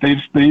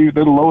 They're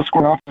the lowest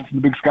scoring offense in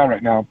the Big Sky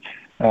right now.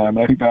 I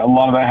think that a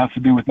lot of that has to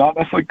do with not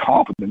necessarily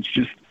confidence,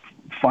 just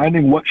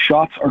finding what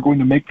shots are going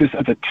to make this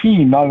as a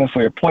team, not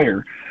necessarily a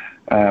player.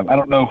 I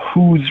don't know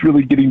who's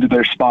really getting to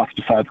their spots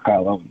besides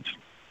Kyle Owens.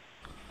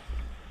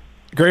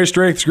 Greatest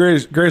strengths,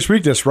 greatest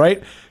weakness,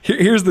 right?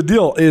 Here's the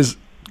deal is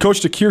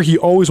Coach DeCuire, he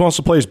always wants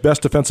to play his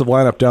best defensive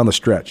lineup down the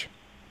stretch.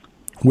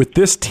 With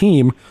this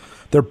team,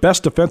 their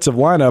best defensive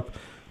lineup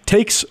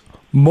takes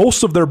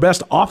most of their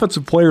best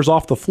offensive players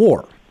off the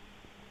floor.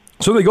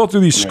 So they go through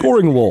these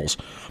scoring lulls.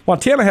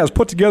 Montana has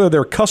put together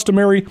their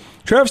customary,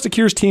 Travis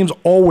DeCuire's teams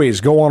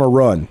always go on a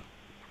run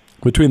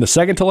between the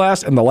second to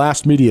last and the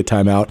last media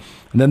timeout,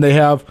 and then they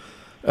have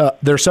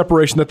their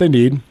separation that they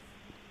need.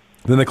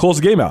 Then they close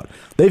the game out.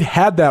 They've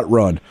had that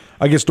run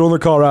against Northern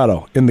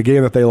Colorado in the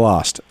game that they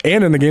lost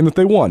and in the game that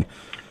they won.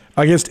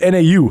 Against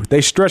NAU,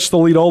 they stretched the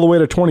lead all the way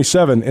to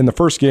 27 in the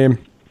first game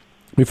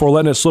before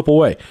letting it slip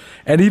away.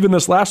 And even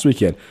this last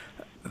weekend,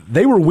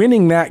 they were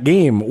winning that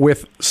game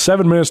with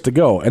 7 minutes to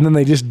go, and then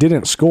they just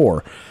didn't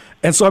score.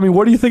 And so,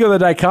 what do you think of the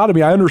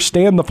dichotomy? I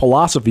understand the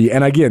philosophy,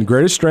 and again,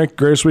 greatest strength,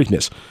 greatest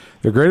weakness.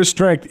 Their greatest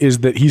strength is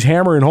that he's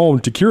hammering home,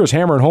 DeCuire's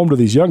hammering home to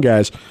these young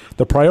guys,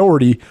 the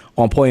priority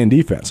on playing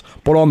defense.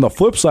 But on the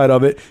flip side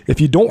of it,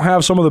 if you don't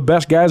have some of the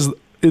best guys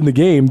in the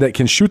game that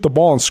can shoot the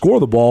ball and score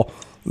the ball,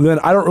 then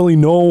I don't really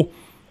know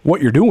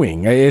what you're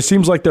doing. It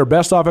seems like their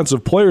best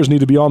offensive players need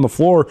to be on the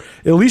floor,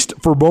 at least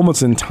for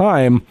moments in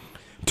time,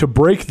 to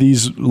break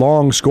these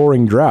long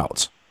scoring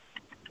droughts.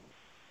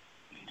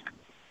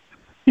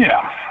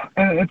 Yeah,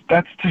 and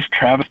that's just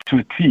Travis to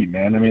a T,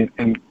 man.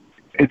 And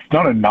it's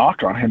not a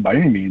knock on him by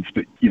any means,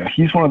 but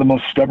he's one of the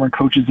most stubborn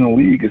coaches in the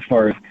league as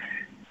far as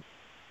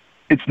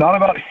it's not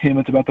about him,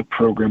 it's about the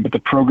program, but the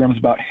program is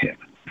about him.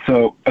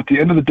 So at the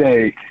end of the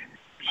day,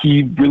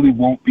 he really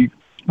won't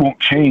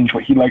change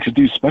what he likes to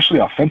do, especially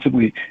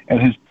offensively,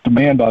 and his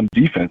demand on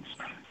defense.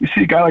 You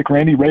see a guy like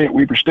Randy Ray at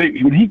Weber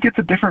State, when he gets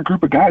a different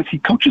group of guys, he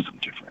coaches them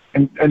different.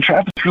 And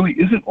Travis really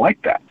isn't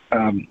like that.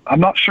 I'm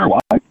not sure why.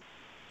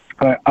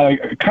 I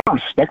kind of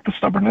respect the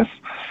stubbornness,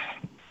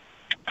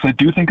 because I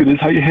do think it is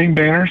how you hang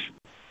banners.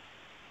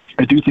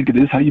 I do think it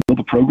is how you build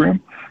a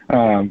program.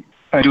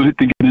 I do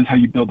think it is how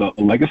you build a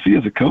legacy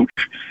as a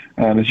coach.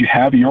 As you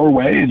have your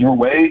way, and your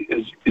way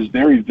is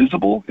very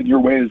visible, and your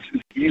way is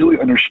easily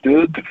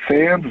understood to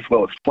fans as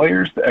well as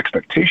players. The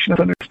expectation is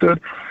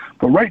understood.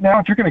 But right now,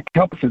 if you're going to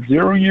help us a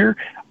 0 year,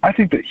 I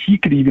think that he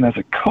could even as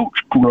a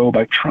coach grow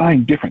by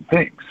trying different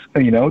things,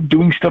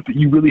 doing stuff that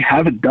you really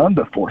haven't done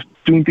before,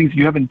 doing things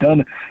you haven't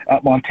done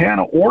at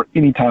Montana or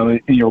any time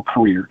in your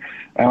career.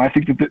 And I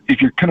think that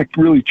if you're going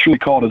to really truly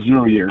call it a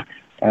 0 year,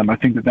 I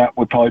think that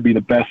would probably be the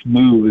best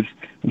move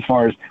as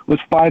far as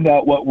let's find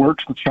out what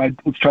works. Let's try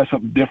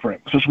something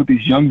different, especially with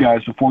these young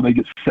guys before they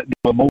get set into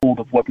a mold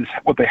of what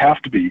they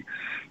have to be.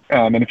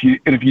 And if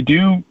you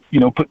do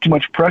put too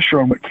much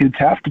pressure on what kids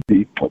have to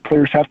be, what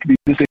players have to be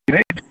this age and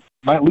age,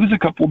 you might lose a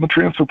couple in the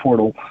transfer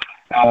portal.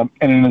 And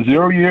in a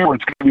 0 year where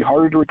it's going to be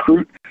harder to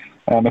recruit,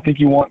 I think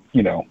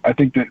I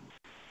think that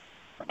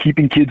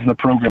keeping kids in the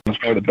program is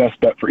probably the best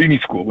bet for any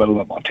school, let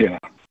alone Montana.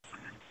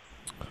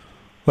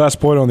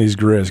 Last point on these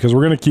Grizz, because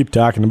we're going to keep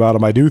talking about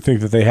them. I do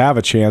think that they have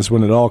a chance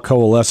when it all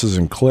coalesces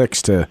and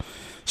clicks to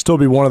still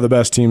be one of the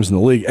best teams in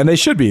the league. And they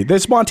should be.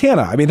 It's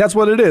Montana. I mean, that's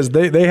what it is.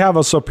 They have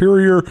a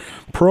superior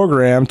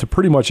program to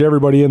pretty much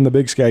everybody in the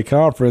Big Sky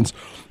Conference,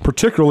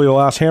 particularly the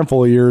last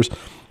handful of years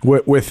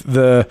with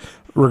the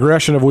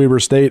regression of Weber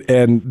State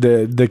and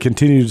the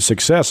continued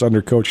success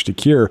under Coach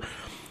DeCuire.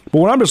 But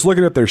when I'm just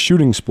looking at their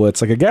shooting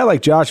splits, like a guy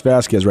like Josh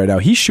Vasquez right now,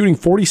 he's shooting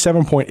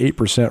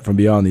 47.8% from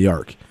beyond the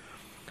arc.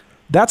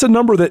 That's a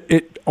number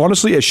that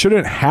honestly it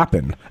shouldn't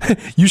happen.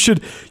 You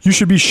should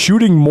be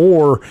shooting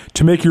more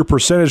to make your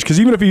percentage, because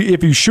even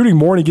if he's shooting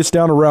more and he gets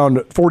down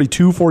around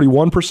 42,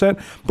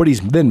 41%, but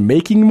he's then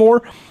making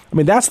more, I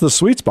mean, that's the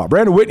sweet spot.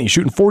 Brandon Whitney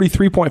shooting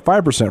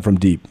 43.5% from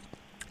deep.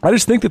 I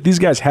just think that these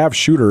guys have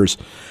shooters,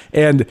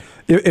 and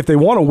if they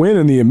want to win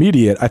in the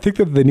immediate, I think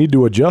that they need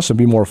to adjust and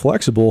be more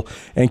flexible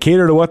and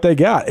cater to what they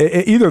got.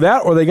 Either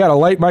that or they got to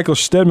light Michael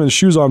Stedman's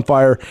shoes on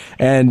fire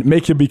and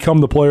make him become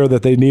the player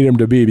that they need him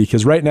to be,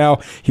 because right now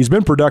he's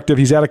been productive.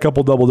 He's had a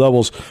couple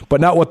double-doubles,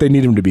 but not what they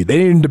need him to be. They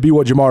need him to be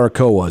what Jamar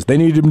Coe was. They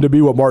need him to be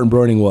what Martin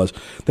Browning was.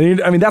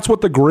 That's what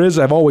the Grizz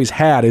have always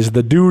had, is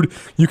the dude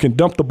you can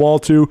dump the ball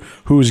to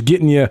who's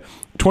getting you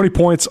 20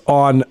 points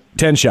on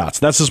 10 shots.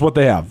 That's just what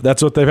they have.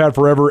 That's what they've had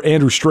forever.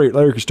 Andrew Strait,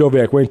 Larry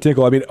Kostoviak, Wayne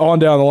Tinkle. I mean, on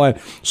down the line,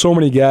 so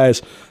many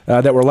guys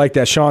that were like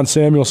that. Sean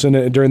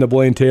Samuelson during the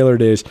Blaine Taylor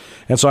days.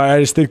 And so I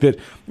just think that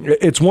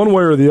it's one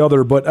way or the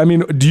other. But, I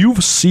mean, do you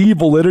see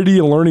validity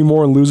in learning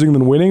more and losing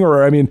than winning?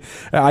 Or, I mean,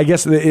 I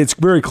guess it's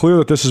very clear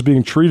that this is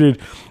being treated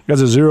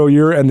as a 0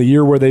 year and the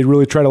year where they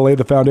really try to lay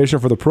the foundation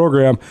for the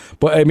program.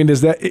 But, I mean,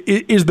 is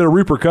there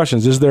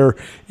repercussions? Is there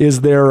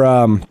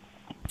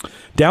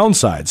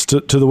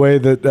downsides to the way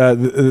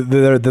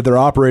that they're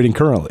operating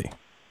currently?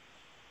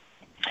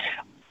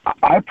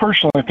 I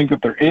personally think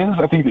that there is.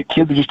 I think that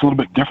kids are just a little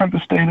bit different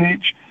this day and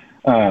age.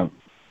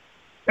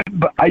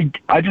 But I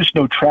just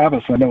know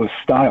Travis. I know his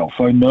style.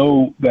 So I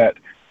know what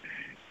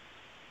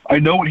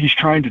he's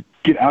trying to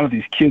get out of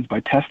these kids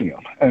by testing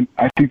them. And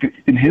I think that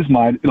in his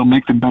mind, it'll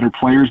make them better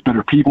players,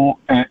 better people,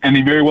 and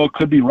he very well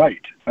could be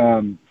right.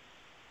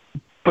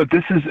 But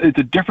it's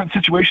a different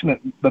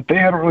situation that they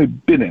haven't really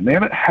been in. They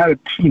haven't had a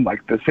team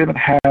like this. They haven't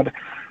had,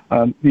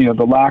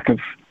 the lack of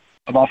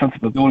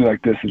offensive ability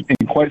like this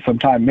in quite some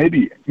time,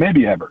 maybe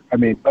ever. I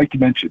mean, like you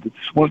mentioned, it's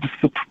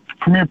the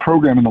premier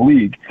program in the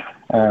league.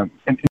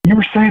 And you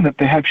were saying that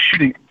they have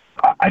shooting.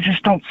 I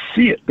just don't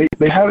see it.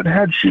 They haven't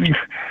had shooting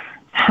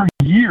for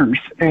years.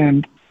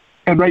 And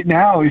right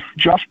now, if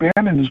Josh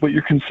Bannon is what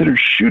you consider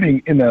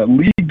shooting in a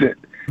league that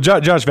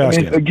Josh Vasquez.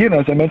 I mean, again,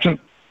 as I mentioned.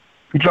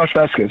 Josh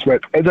Vasquez, right?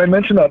 As I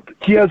mentioned, that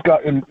he has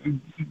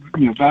gotten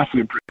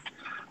vastly improved.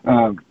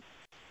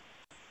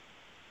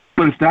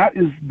 But if that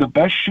is the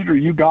best shooter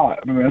you got,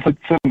 I mean, that's like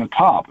set on the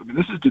top. I mean,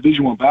 this is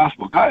Division I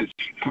basketball. Guys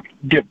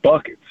get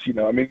buckets.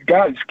 I mean,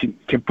 guys can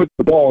put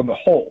the ball in the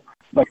hole.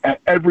 Like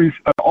at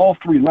all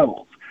three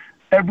levels,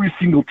 every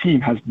single team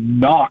has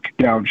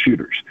knockdown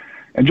shooters.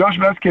 And Josh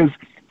Vasquez,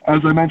 as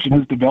I mentioned,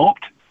 has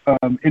developed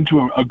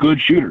into a good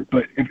shooter.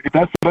 But if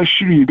that's the best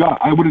shooter you got,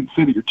 I wouldn't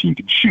say that your team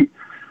can shoot.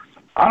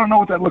 I don't know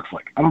what that looks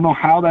like. I don't know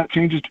how that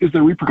changes. Is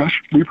there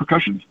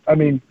repercussions? I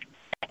mean,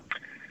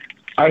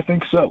 I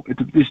think so.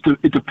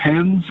 It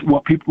depends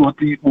what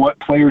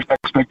players'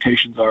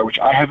 expectations are, which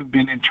I haven't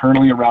been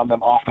internally around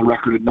them off the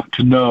record enough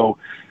to know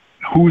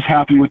who's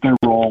happy with their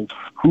role,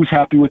 who's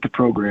happy with the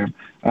program.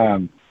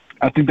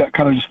 I think that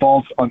kind of just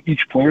falls on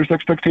each player's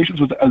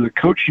expectations. As a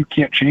coach, you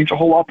can't change a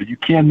whole lot, but you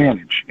can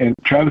manage. And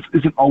Travis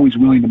isn't always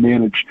willing to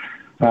manage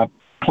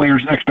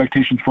players'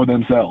 expectations for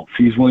themselves.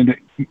 He's willing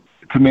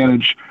to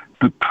manage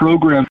the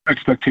program's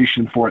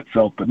expectation for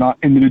itself, but not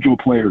individual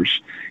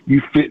players.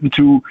 You fit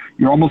into,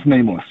 you're almost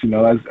nameless,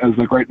 as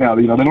like right now,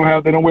 they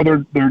don't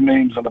wear their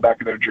names on the back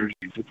of their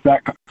jerseys. It's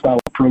that style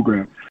of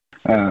program.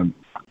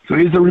 So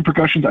is there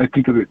repercussions? I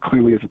think that it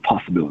clearly is a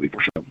possibility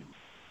for sure.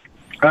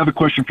 I have a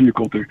question for you,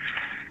 Colter.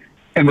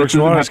 And Brooks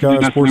Nuanez,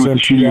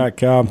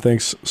 SportsMT.com.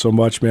 Thanks so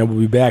much, man. We'll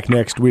be back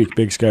next week.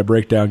 Big Sky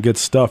Breakdown. Good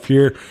stuff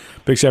here.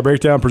 Big Sky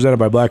Breakdown presented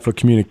by Blackfoot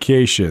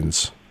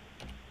Communications.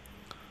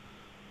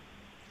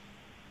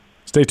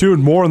 Stay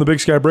tuned. More on the Big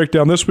Sky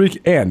Breakdown this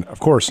week and, of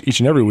course, each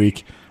and every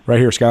week right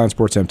here at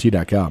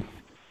SkylineSportsMT.com.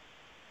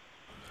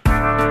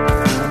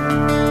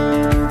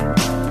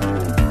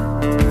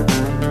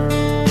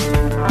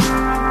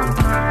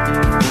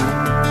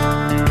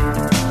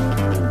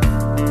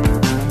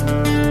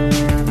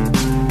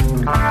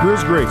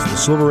 Grizz Greats, the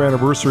silver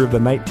anniversary of the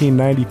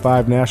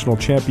 1995 National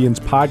Champions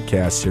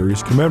podcast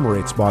series,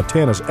 commemorates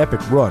Montana's epic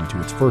run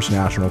to its first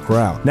national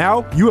crown.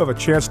 Now, you have a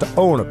chance to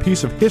own a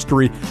piece of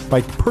history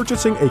by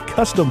purchasing a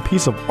custom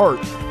piece of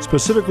art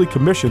specifically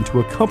commissioned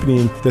to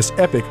accompanying this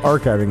epic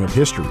archiving of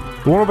history.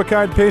 The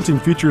one-of-a-kind painting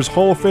features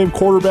Hall of Fame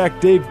quarterback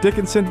Dave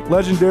Dickinson,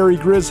 legendary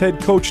Grizz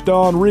head coach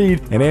Don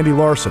Reed, and Andy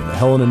Larson, the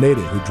Helena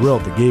native who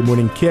drilled the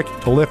game-winning kick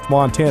to lift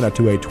Montana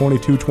to a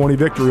 22-20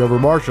 victory over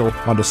Marshall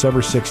on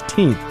December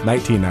 16,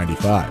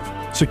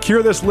 1995.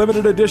 Secure this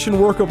limited edition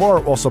work of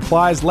art while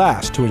supplies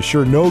last to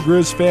ensure no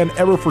Grizz fan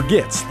ever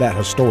forgets that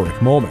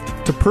historic moment.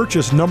 To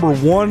purchase number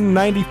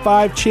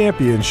 195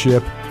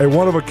 championship, a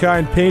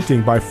one-of-a-kind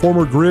painting by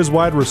former Grizz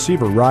wide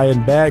receiver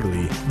Ryan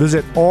Bagley,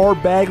 visit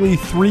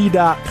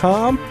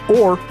rbagley3.com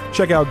or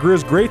check out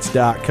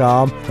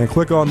GrizzGreats.com and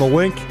click on the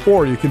link,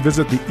 or you can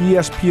visit the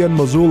ESPN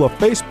Missoula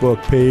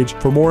Facebook page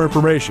for more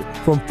information.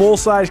 From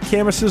full-size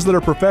canvases that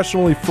are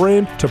professionally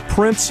framed to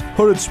prints,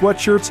 hooded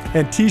sweatshirts,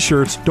 and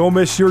t-shirts, don't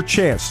miss your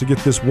chance to get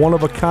this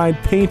one-of-a-kind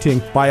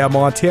painting by a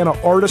Montana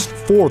artist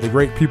for the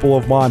great people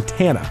of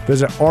Montana.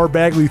 Visit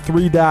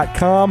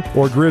rbagley3.com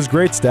or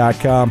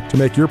GrizzGreats.com to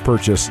make your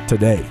purchase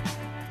today.